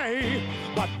of day,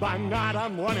 but by night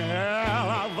I'm one hell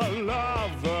of a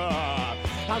lover.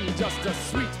 I'm just a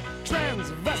sweet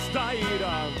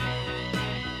transvestite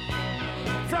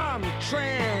from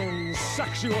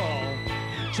transsexual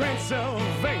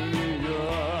Transylvania.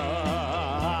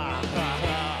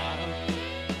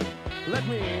 Let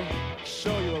me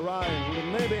show you around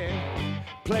and maybe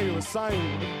play you a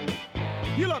sign.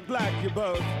 You look like you're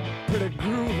both pretty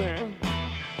groovy.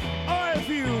 Or if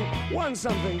you want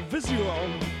something visual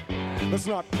that's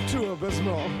not too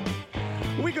abysmal,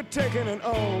 we could take in an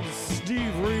old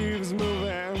Steve Reeves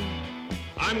movie.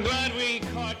 I'm glad we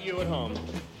caught you at home.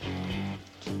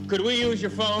 Could we use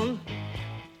your phone?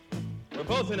 We're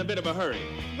both in a bit of a hurry.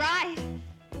 Right.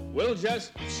 We'll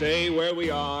just say where we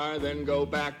are, then go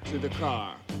back to the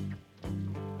car.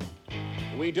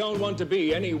 We don't want to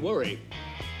be any worry.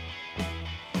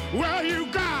 Well, you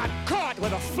got caught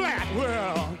with a flat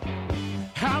world.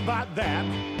 How about that?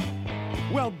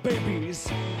 Well, babies,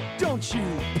 don't you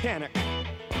panic.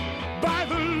 By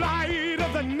the light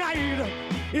of the night,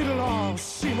 it'll all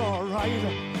seem all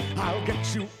right. I'll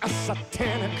get you a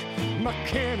satanic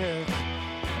mechanic.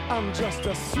 I'm just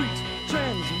a sweet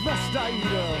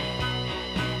transvestite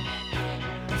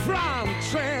from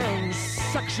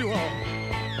transsexual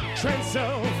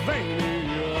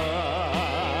Transylvania.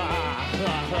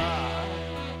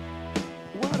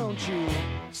 Why don't you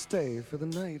stay for the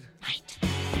night?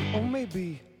 Or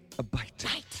maybe a bite.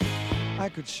 I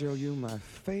could show you my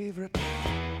favorite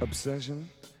obsession.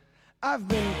 I've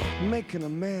been making a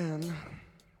man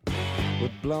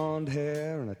with blonde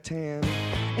hair and a tan,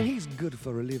 and he's good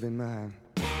for relieving my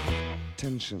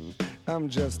tension. I'm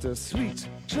just a sweet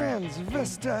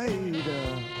transvestite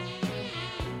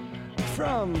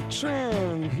from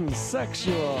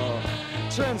transsexual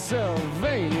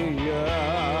Transylvania.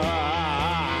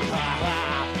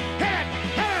 Hey,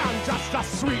 I'm just a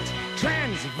sweet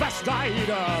transvestite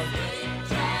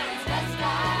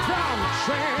from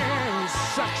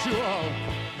transsexual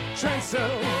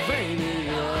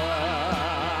Transylvania.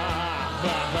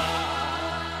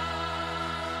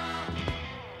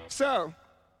 So,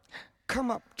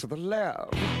 come up to the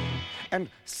lab and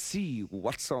see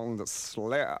what's on the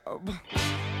slab.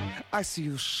 I see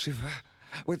you shiver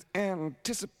with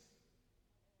anticipation.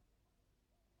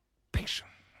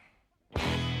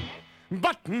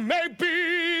 But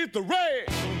maybe the rain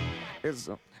is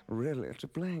really to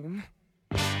blame.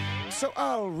 So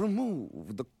I'll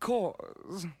remove the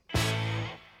cause.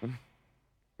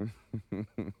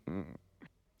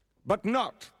 But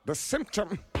not the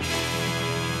symptom.